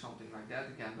you need something like that,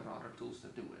 again, there are other tools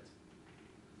that do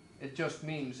it. It just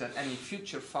means that any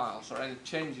future files or any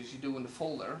changes you do in the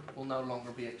folder will no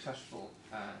longer be accessible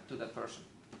to that person.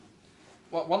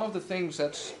 Well, one of the things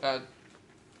that's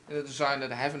in the design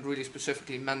that I haven't really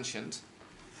specifically mentioned,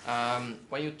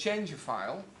 when you change a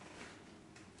file,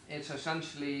 it's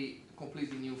essentially a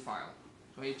completely new file.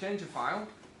 So when you change a file,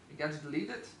 it gets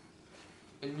deleted,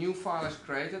 a new file is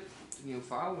created, a new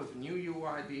file with a new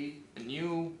UID, a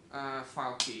new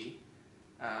file key,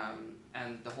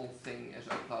 and the whole thing is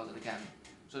uploaded again.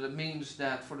 So that means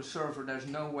that for the server there's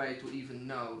no way to even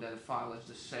know that a file is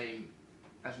the same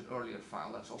as an earlier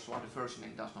file. That's also why the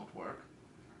versioning does not work.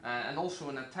 And also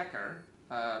an attacker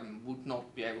would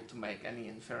not be able to make any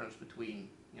inference between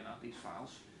these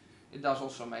files. It does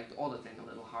also make the auditing a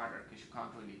little harder because you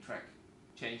can't really track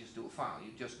changes to a file.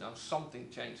 You just know something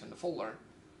changed in the folder,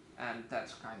 and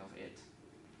that's kind of it.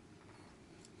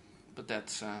 But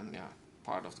that's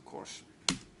part of the course.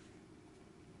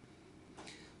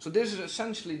 So this is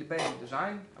essentially the basic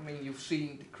design. I mean, you've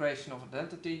seen the creation of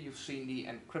identity, you've seen the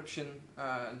encryption,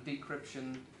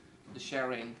 decryption, the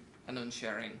sharing and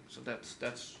unsharing. So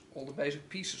that's all the basic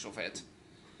pieces of it.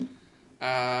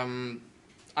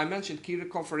 I mentioned key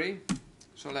recovery,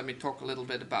 so let me talk a little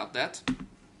bit about that.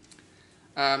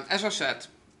 As I said,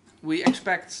 we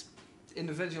expect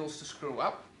individuals to screw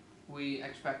up. We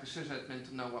expect the sysadmin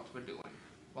to know what we're doing,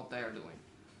 what they are doing.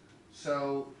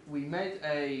 So we made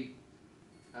a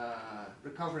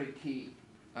recovery key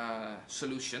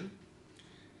solution,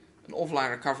 an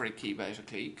offline recovery key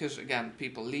basically, because again,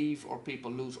 people leave or people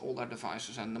lose all their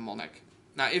devices and mnemonic.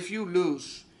 Now, if you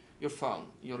lose your phone,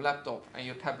 your laptop and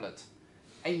your tablet,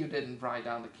 and you didn't write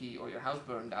down the key or your house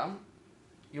burned down,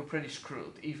 you're pretty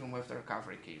screwed, even with the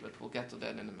recovery key, but we'll get to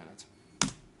that in a minute.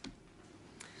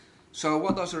 So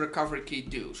what does a recovery key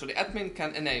do? So the admin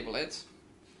can enable it,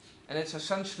 and it's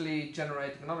essentially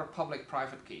generating another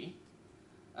public-private key.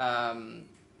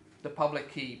 The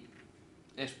public key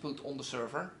is put on the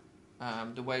server.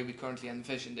 The way we currently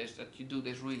envision this, that you do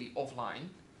this really offline,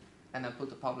 and then put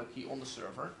the public key on the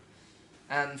server.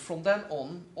 And from then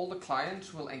on, all the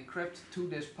clients will encrypt to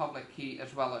this public key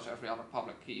as well as every other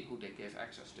public key who they give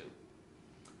access to.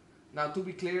 Now, to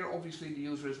be clear, obviously the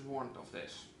user is warned of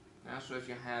this. So if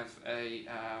you have a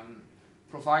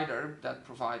provider that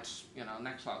provides,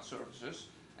 Nextcloud services,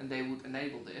 and they would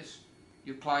enable this,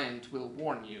 your client will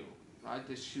warn you, right?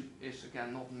 This is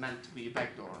again not meant to be a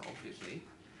backdoor, obviously.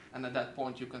 And at that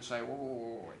point, you can say,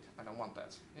 "Whoa, wait, I don't want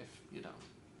that." If you don't.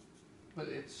 But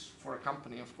it's, for a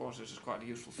company, of course, this is quite a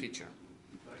useful feature.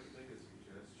 I can make a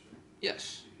suggestion.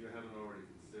 Yes. If you haven't already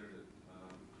considered it,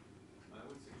 I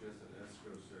would suggest an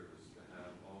escrow service to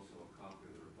have also a copy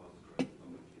of the repository of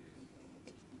public keys,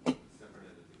 a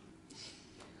separate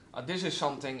entity. This is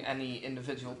something any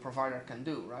individual provider can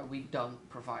do, right? We don't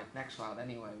provide Nextcloud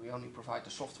anyway. We only provide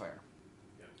the software.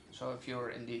 Yeah. So if you're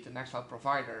indeed a Nextcloud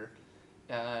provider,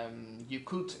 you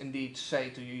could indeed say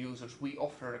to your users, we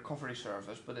offer a recovery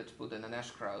service, but it's put in an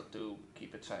escrow to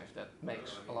keep it safe. That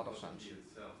makes a lot of sense. The key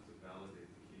itself, to validate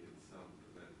the key itself,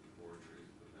 prevent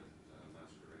forgeries, prevent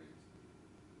masquerades.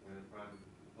 When a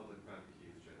public-private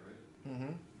key is generated,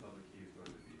 the public key is going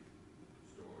to be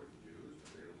stored, used,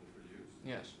 available for use.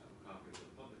 Yes. Have a copy of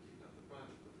the public key, not the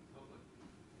private, but the public.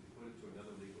 Put it to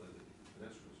another legal entity, an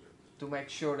escrow service. To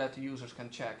make sure that the users can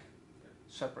check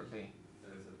separately.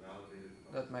 That is a validated.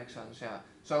 That makes sense, yeah.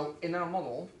 So in our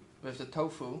model, with the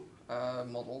tofu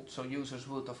model, so users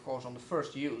would, of course, on the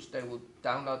first use, they would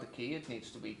download the key. It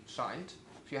needs to be signed.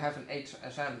 If you have an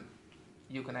HSM,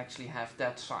 you can actually have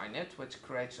that sign it, which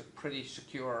creates a pretty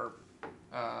secure,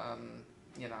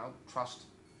 trust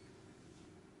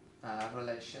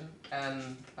relation.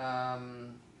 And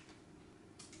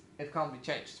it can't be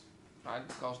changed, right?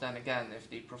 Because then again, if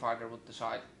the provider would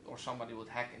decide, or somebody would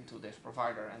hack into this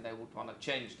provider and they would want to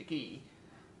change the key,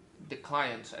 the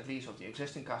clients, at least of the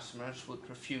existing customers, would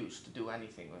refuse to do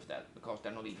anything with that because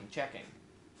they're not even checking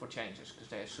for changes because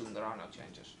they assume there are no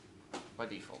changes by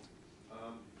default.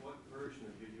 What version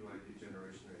of UUID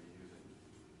generation are you using?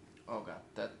 Oh god,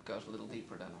 that goes a little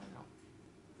deeper than I know.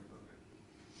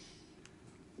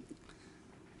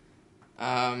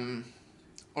 Okay.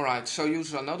 Alright, so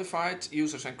users are notified,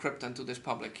 users encrypt into this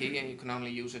public key and you can only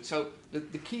use it. So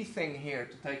the key thing here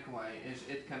to take away is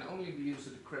it can only be used to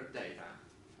decrypt data.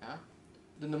 Yeah?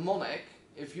 The mnemonic,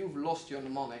 if you've lost your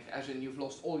mnemonic, as in you've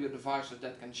lost all your devices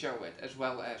that can show it, as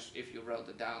well as if you wrote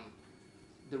it down,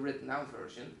 the written down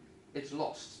version, it's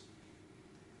lost.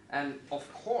 And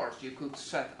of course you could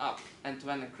set up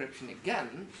end-to-end encryption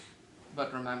again,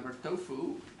 but remember,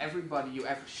 tofu, everybody you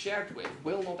ever shared with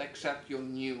will not accept your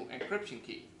new encryption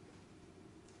key.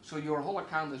 So your whole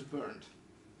account is burned.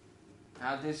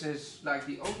 This is like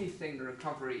the only thing the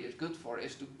recovery is good for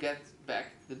is to get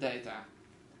back the data.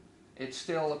 It's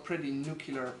still a pretty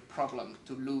nuclear problem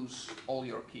to lose all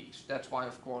your keys. That's why,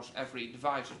 of course, every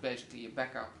device is basically a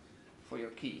backup for your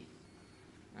key.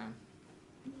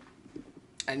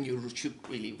 And you should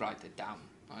really write it down.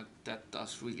 That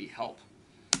does really help.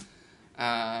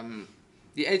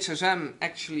 The HSM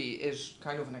actually is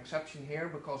kind of an exception here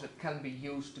because it can be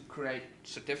used to create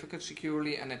certificates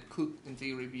securely, and it could in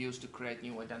theory be used to create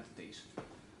new identities.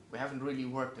 We haven't really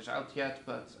worked this out yet,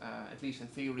 but at least in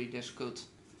theory this could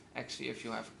actually, if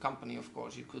you have a company, of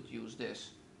course, you could use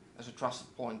this as a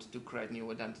trusted point to create new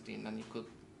identity, and then you could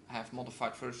have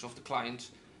modified versions of the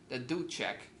clients that do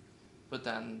check, but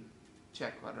then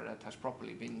check whether that has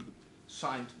properly been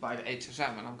signed by the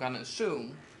HSM. And I'm going to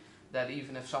assume that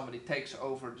even if somebody takes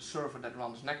over the server that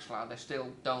runs Nextcloud, they still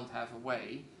don't have a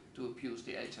way to abuse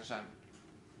the HSM.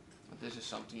 But this is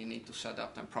something you need to set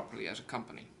up then properly as a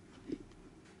company.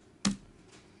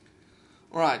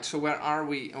 Right, so where are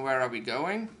we and where are we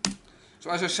going?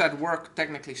 So as I said, work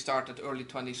technically started early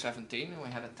 2017. We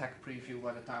had a tech preview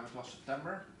by the time it was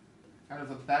September. Kind of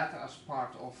a beta as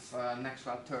part of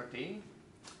Nextcloud 13.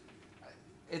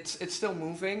 It's still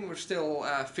moving. We're still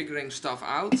figuring stuff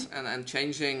out and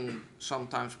changing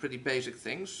sometimes pretty basic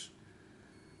things.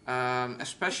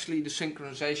 Especially the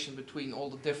synchronization between all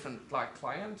the different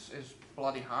clients is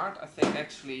bloody hard. I think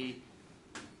actually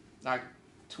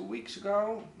 2 weeks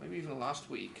ago, maybe even last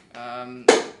week,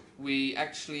 we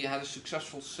actually had a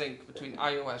successful sync between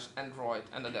iOS, Android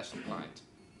and the desktop client.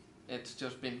 It's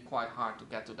just been quite hard to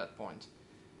get to that point.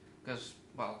 Because,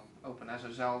 well,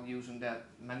 OpenSSL using that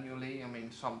manually, I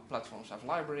mean some platforms have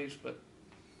libraries, but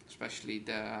especially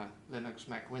the Linux,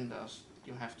 Mac, Windows,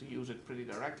 you have to use it pretty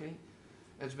directly.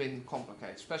 It's been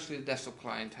complicated, especially the desktop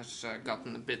client has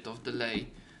gotten a bit of delay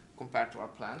compared to our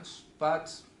plans.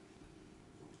 But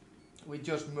we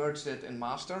just merged it in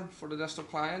master for the desktop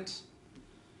client.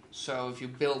 So if you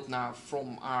build now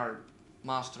from our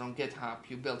master on GitHub,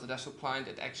 you build the desktop client,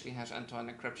 it actually has end-to-end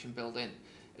encryption built in.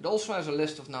 It also has a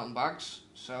list of known bugs.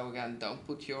 So again, don't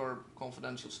put your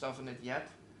confidential stuff in it yet.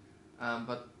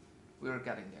 But we're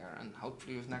getting there. And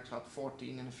hopefully with Nextcloud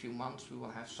 14 in a few months, we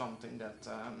will have something that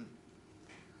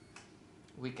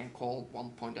we can call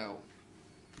 1.0.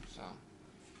 So.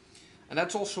 And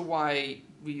that's also why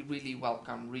we really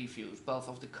welcome reviews, both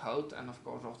of the code and of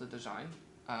course of the design,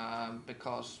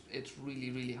 because it's really,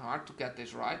 really hard to get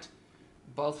this right,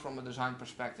 both from a design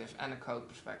perspective and a code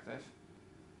perspective.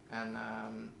 And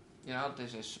you know,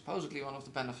 this is supposedly one of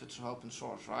the benefits of open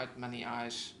source, right? Many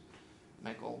eyes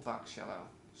make all bugs yellow.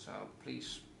 So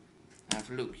please have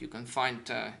a look. You can find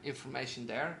information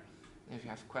there. And if you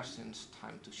have questions,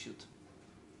 time to shoot.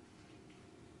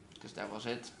 Because that was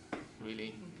it,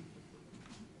 really.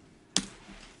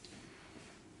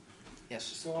 Yes.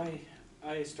 So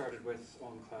I started with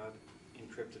OnCloud,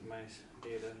 encrypted my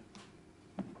data.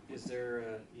 Is there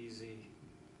an easy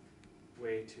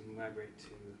way to migrate to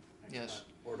Nextcloud? Yes.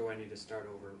 Or do I need to start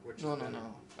over? Which No, is no, better?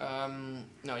 no.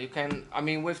 No, you can. I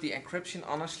mean, with the encryption,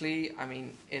 honestly, I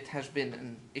mean, it has been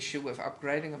an issue with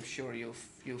upgrading. I'm sure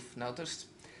you've noticed.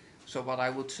 So what I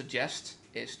would suggest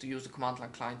is to use the command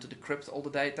line client to decrypt all the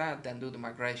data, then do the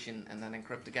migration and then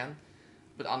encrypt again.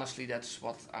 But honestly, that's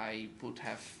what I would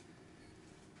have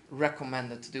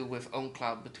recommended to do with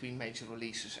OnCloud between major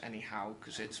releases anyhow,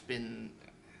 because it's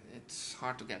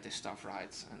hard to get this stuff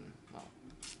right, and well,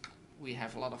 we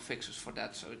have a lot of fixes for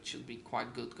that, so it should be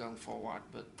quite good going forward,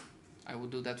 but I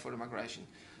would do that for the migration.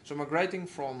 So migrating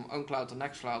from OnCloud to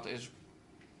Nextcloud is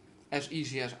as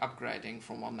easy as upgrading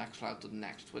from one Nextcloud to the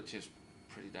next, which is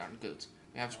pretty darn good.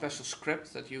 We have a special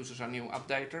script that uses our new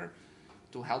updater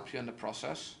to help you in the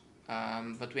process,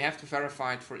 but we have to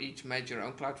verify it for each major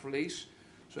OnCloud release.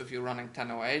 So if you're running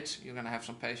 10.08, you're going to have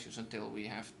some patience until we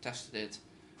have tested it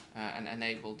and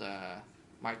enabled the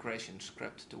migration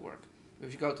script to work.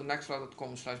 If you go to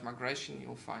nextcloud.com/migration,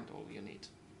 you'll find all you need.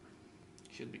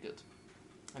 Should be good.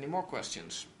 Any more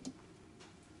questions?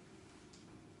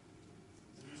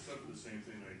 You suffer the same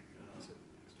thing like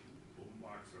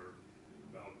box or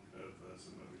about if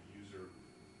some other user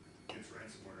gets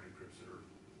ransomware encrypted or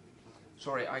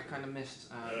Sorry, I kind of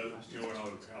missed. you know how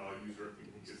a user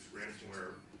gets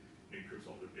ransomware encrypts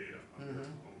all their data on their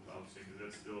own cloud thing.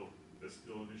 That's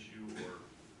still an issue or?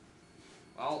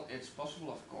 Well, it's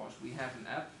possible, of course. We have an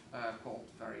app called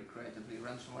very creatively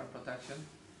Ransomware Protection,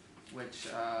 which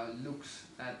looks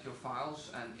at your files,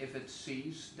 and if it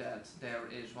sees that there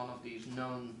is one of these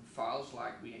known files,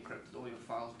 like we encrypted all your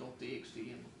files .txt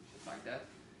and shit like that,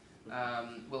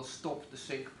 we'll stop the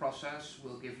sync process,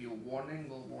 we'll give you a warning,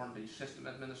 we'll warn the system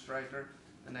administrator,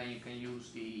 and then you can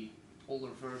use the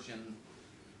older version,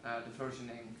 the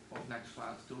versioning of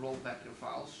Nextcloud to roll back your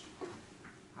files.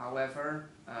 However,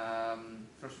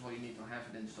 first of all, you need to have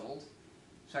it installed.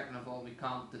 Second of all, we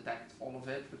can't detect all of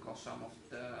it because some of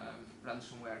the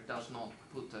ransomware does not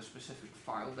put a specific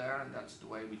file there, and that's the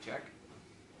way we check.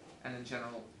 And in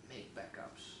general, make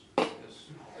backups,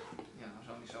 because you know, there's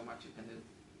only so much you can do.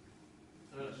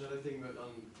 Another thing about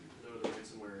the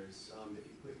ransomware is if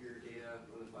you put your data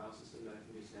on the file system, that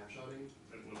can be snapshotting.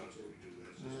 That's what we do.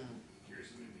 That's just curious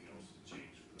if anything else has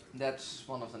changed for that. That's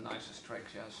one of the nicest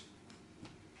tricks, yes.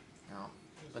 No,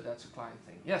 but that's a client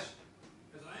thing. Yes?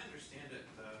 As I understand it,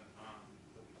 the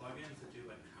plugins that do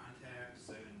like contacts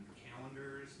and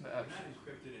calendars, they're not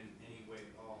encrypted in any way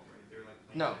at all, right? They're like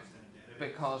plain No, text in a database.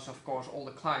 because of course all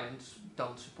the clients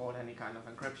don't support any kind of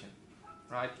encryption,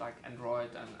 right? Like Android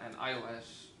and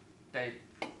iOS, they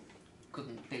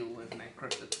couldn't deal with an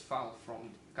encrypted file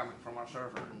coming from our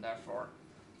server, and therefore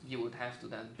you would have to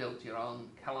then build your own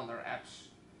calendar apps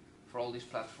for all these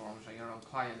platforms and your own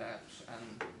client apps.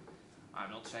 And I'm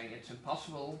not saying it's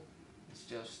impossible, it's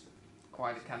just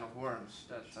quite a can of worms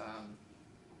that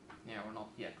we're not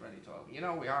yet ready to open. You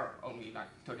know, we are only like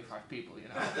 35 people, you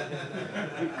know.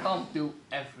 We can't do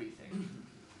everything.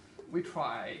 We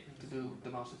try to do the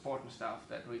most important stuff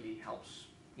that really helps,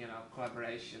 you know,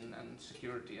 collaboration and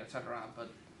security, etc. But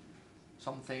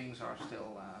some things are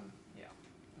still, a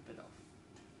bit off.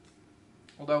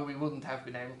 Although we wouldn't have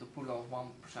been able to pull off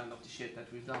 1% of the shit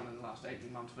that we've done in the last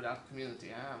 18 months without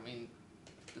community. I mean,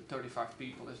 the 35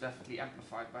 people is definitely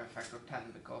amplified by a factor of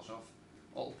 10 because of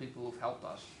all the people who've helped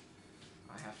us.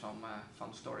 I have some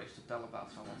fun stories to tell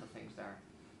about some of the things there.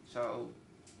 So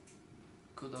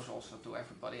kudos also to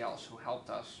everybody else who helped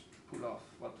us pull off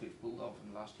what we've pulled off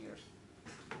in the last years.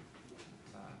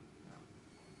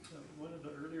 One of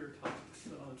the earlier talks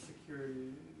on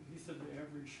security, he said the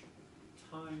average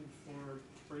time for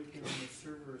breaking when the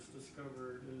server is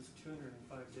discovered is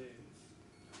 205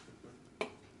 days.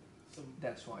 So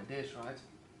that's why it is, right?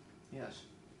 Yes.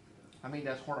 I mean,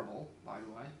 that's horrible, by the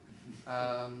way.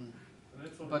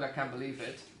 But I can't believe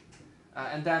it.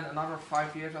 And then another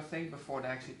 5 years, I think, before they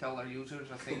actually tell their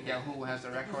users. I think Yahoo has the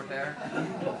record there.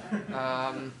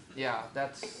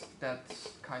 That's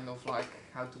kind of like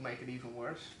how to make it even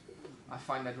worse. I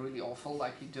find that really awful.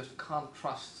 Like, you just can't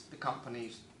trust the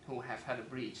companies who have had a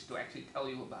breach to actually tell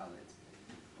you about it,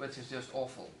 which is just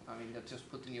awful. I mean, that's just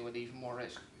putting you at even more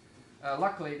risk.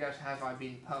 Luckily, there's Have I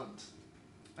Been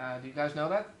Pwned. Do you guys know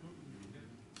that?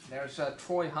 There's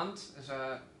Troy Hunt, is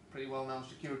a pretty well-known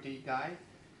security guy.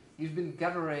 He's been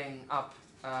gathering up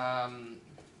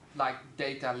like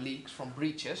data leaks from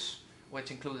breaches, which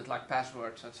included like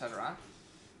passwords, etc.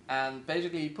 And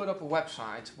basically he put up a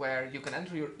website where you can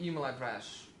enter your email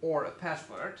address or a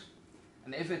password,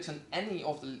 and if it's in any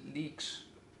of the leaks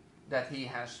that he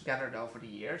has gathered over the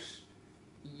years,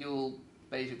 you'll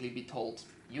basically be told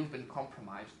you've been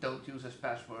compromised, don't use this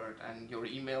password, and your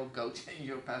email, go change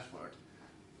your password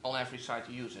on every site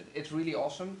you use it. It's really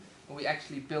awesome, and we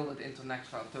actually build it into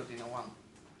Nextcloud 13.01.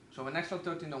 So in Nextcloud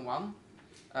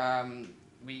 13.01,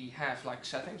 we have like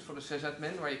settings for the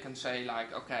sysadmin where you can say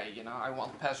like, okay, you know, I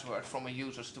want password from my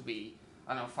users to be,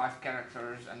 I don't know, 5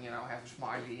 characters and, you know, have a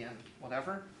smiley and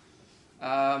whatever.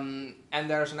 And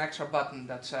there's an extra button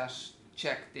that says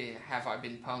check the Have I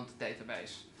Been Pwned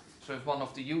database. So if one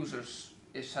of the users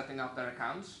is setting up their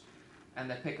accounts and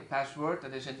they pick a password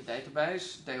that is in the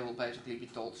database, they will basically be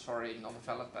told, sorry, not a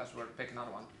valid password, pick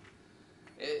another one.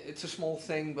 It's a small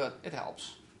thing, but it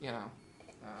helps, you know.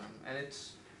 And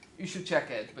you should check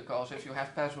it, because if you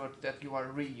have passwords that you are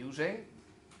reusing,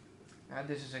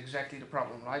 this is exactly the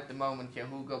problem, right? The moment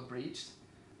Yahoo got breached,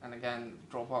 and again,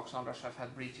 Dropbox and others have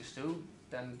had breaches too,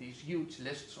 then these huge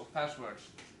lists of passwords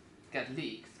get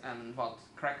leaked. And what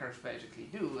crackers basically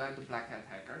do, the black hat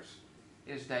hackers,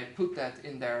 is they put that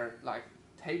in their like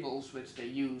tables which they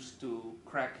use to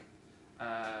crack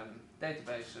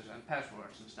databases and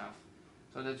passwords and stuff.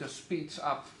 So that just speeds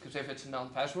up, because if it's a known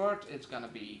password, it's going to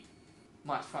be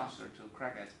much faster to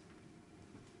crack it.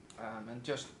 And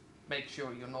just make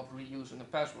sure you're not reusing a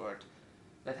password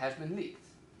that has been leaked,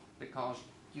 because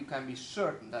you can be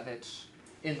certain that it's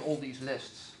in all these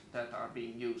lists that are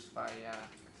being used by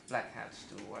black hats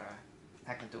to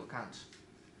hack into accounts.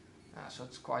 So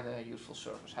it's quite a useful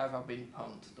service.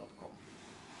 HaveIBeenPwned.com.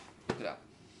 Look it up.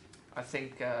 I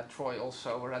think Troy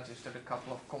also registered a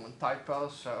couple of common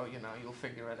typos, so you know, you'll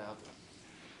figure it out.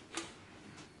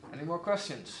 Any more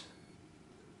questions?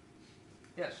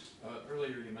 Yes?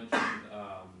 Earlier you mentioned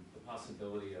the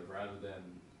possibility of, rather than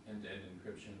end-to-end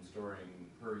encryption, storing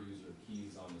per user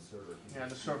keys on the server. Yeah,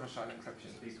 the server-side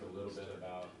encryption. Speak a little bit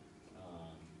about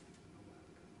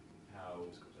how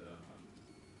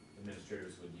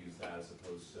administrators would use that as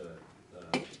opposed to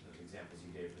the examples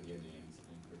you gave for the end-to-end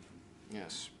encryption.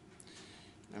 Yes.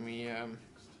 Let me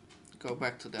go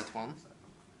back to that one.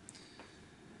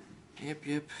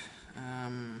 Yep.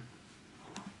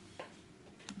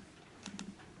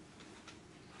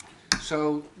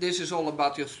 So this is all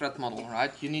about your threat model,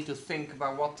 right? You need to think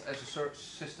about what, as a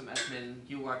system admin,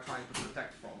 you are trying to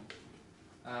protect from.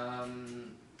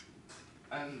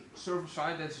 And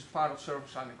server-side, this is part of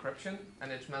server-side encryption,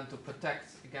 and it's meant to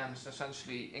protect against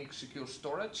essentially insecure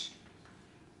storage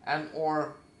and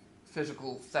or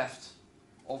physical theft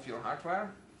of your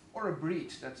hardware, or a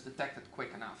breach that's detected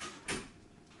quick enough.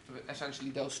 Essentially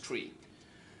those three.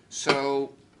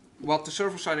 So what the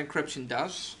server-side encryption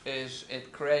does is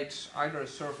it creates either a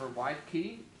server-wide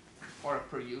key or a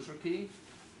per-user key,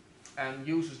 and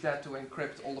uses that to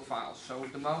encrypt all the files. So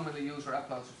the moment the user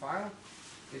uploads a file,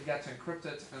 it gets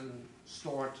encrypted and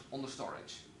stored on the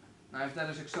storage. Now if that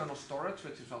is external storage,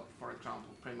 which is what, for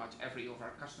example, pretty much every of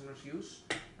our customers use,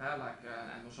 like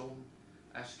Amazon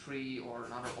S3 or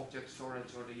another object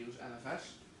storage, or they use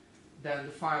NFS, then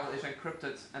the file is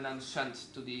encrypted and then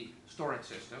sent to the storage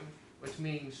system, which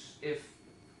means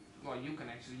you can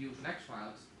actually use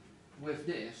Nextcloud with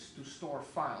this to store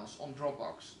files on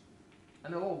Dropbox,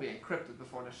 and they'll all be encrypted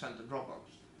before they're sent to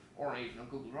Dropbox, or even on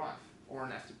Google Drive, or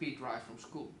an FTP drive from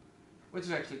school, which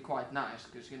is actually quite nice,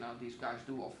 because these guys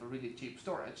do offer really cheap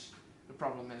storage. The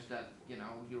problem is that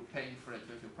you're paying for it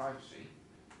with your privacy.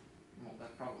 Well,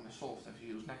 that problem is solved if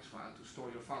you use Nextcloud to store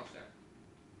your files there.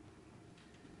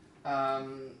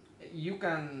 And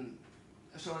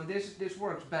this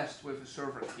works best with a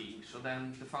server key. So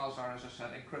then the files are, as I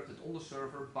said, encrypted on the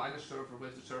server, by the server,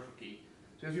 with the server key.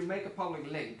 So if you make a public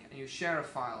link and you share a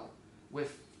file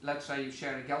with, let's say you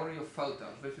share a gallery of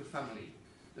photos with your family,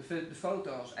 the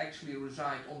photos actually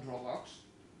reside on Dropbox.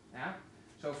 Yeah?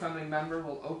 So a family member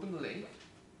will open the link.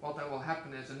 What then will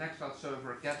happen is the Nextcloud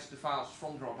server gets the files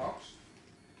from Dropbox,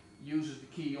 uses the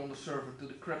key on the server to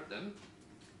decrypt them,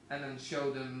 and then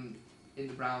show them in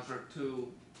the browser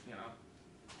to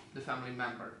the family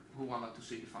member who wanted to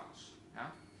see the files. Yeah?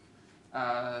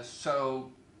 So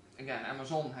again,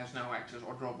 Amazon has no access,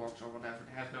 or Dropbox or whatever,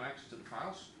 they have no access to the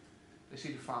files. They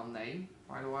see the file name,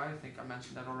 by the way, I think I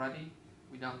mentioned that already.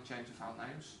 We don't change the file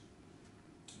names.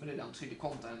 But they don't see the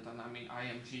content, and I mean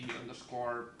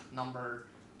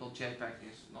img_number.jpg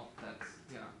is not that,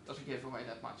 doesn't give away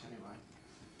that much anyway.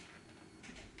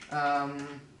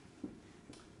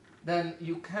 Then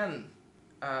you can,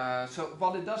 so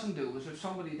what it doesn't do is if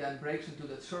somebody then breaks into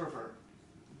that server,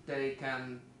 they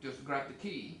can just grab the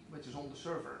key, which is on the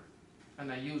server, and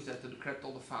then use that to decrypt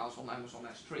all the files on Amazon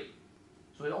S3.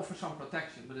 So it offers some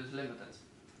protection, but it's limited.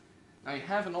 Now you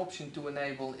have an option to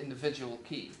enable individual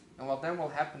key. And what then will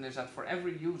happen is that for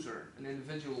every user, an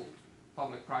individual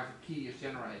public-private key is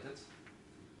generated,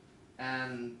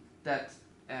 and that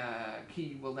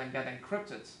key will then get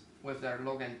encrypted with their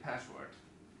login password.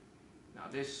 Now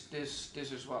this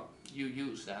is what you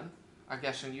use then. I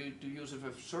guess, and you do use it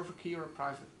with server key or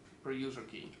private per user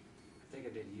key? I think I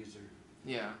did user.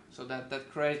 Yeah, so that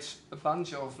creates a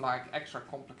bunch of extra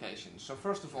complications. So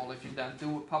first of all, if you then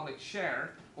do a public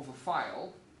share of a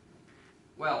file,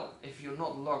 well, if you're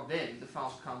not logged in, the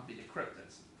files can't be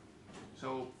decrypted.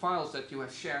 So files that you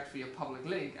have shared via public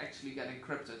link actually get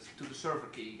encrypted to the server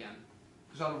key again,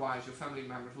 because otherwise your family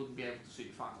members wouldn't be able to see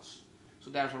the files. So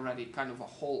there's already kind of a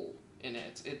hole in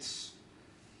it.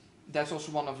 That's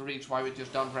also one of the reasons why we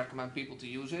just don't recommend people to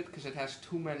use it, because it has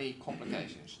too many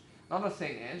complications. Another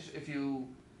thing is, if you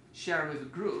share with a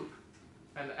group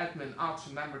and the admin asks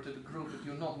a member to the group that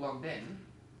you're not logged in,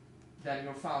 then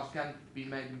your files can't be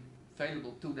made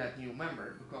available to that new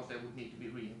member, because they would need to be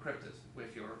re-encrypted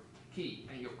with your key,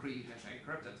 and your key is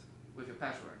encrypted with your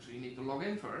password. So you need to log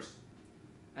in first,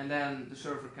 and then the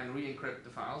server can re-encrypt the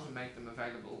files and make them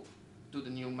available to the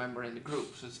new member in the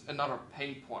group. So it's another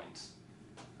pain point.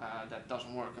 That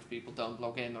doesn't work if people don't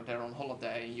log in or they're on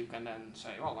holiday, and you can then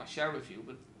say, well, I share with you,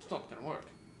 but it's not going to work.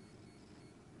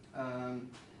 And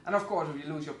of course, if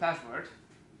you lose your password,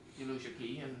 you lose your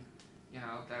key, and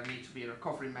there needs to be a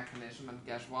recovery mechanism, and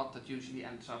guess what? That usually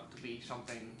ends up to be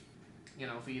something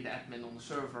via the admin on the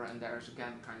server, and there's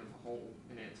again kind of a hole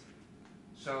in it.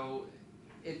 So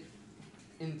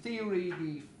in theory,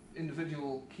 the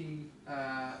individual key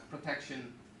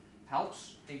protection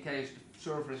helps in case the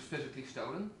server is physically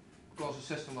stolen, because the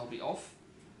system will be off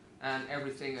and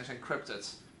everything is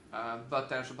encrypted. But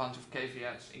there's a bunch of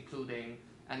caveats, including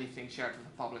anything shared with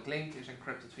a public link is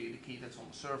encrypted via the key that's on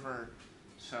the server.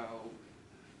 So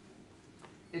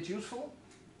it's useful,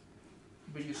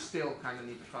 but you still kind of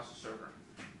need to trust the server.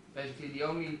 Basically, the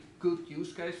only good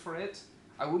use case for it,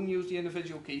 I wouldn't use the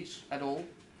individual keys at all,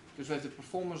 because with the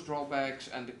performance drawbacks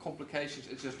and the complications,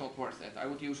 it's just not worth it. I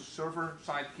would use a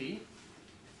server-side key,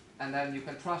 and then you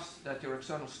can trust that your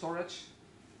external storage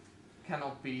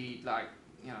cannot be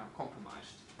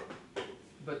compromised.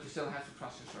 But you still have to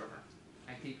trust your server,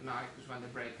 and keep an eye, because when they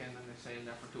break in and they stay in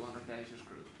there for 200 days, you're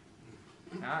screwed.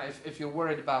 If you're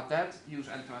worried about that, use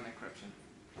end-to-end encryption.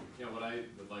 Yeah, what I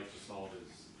would like to solve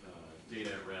is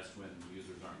data at rest when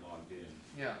users aren't logged in.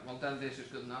 Yeah, well then this is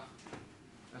good enough,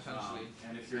 essentially.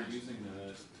 And if you're using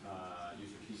the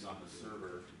user keys on the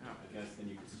server, I guess then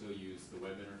you can still use the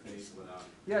web interface without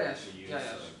having to use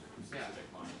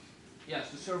specific lines.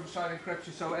 Yes, the server-side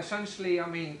encryption. So essentially, I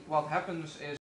mean, what happens is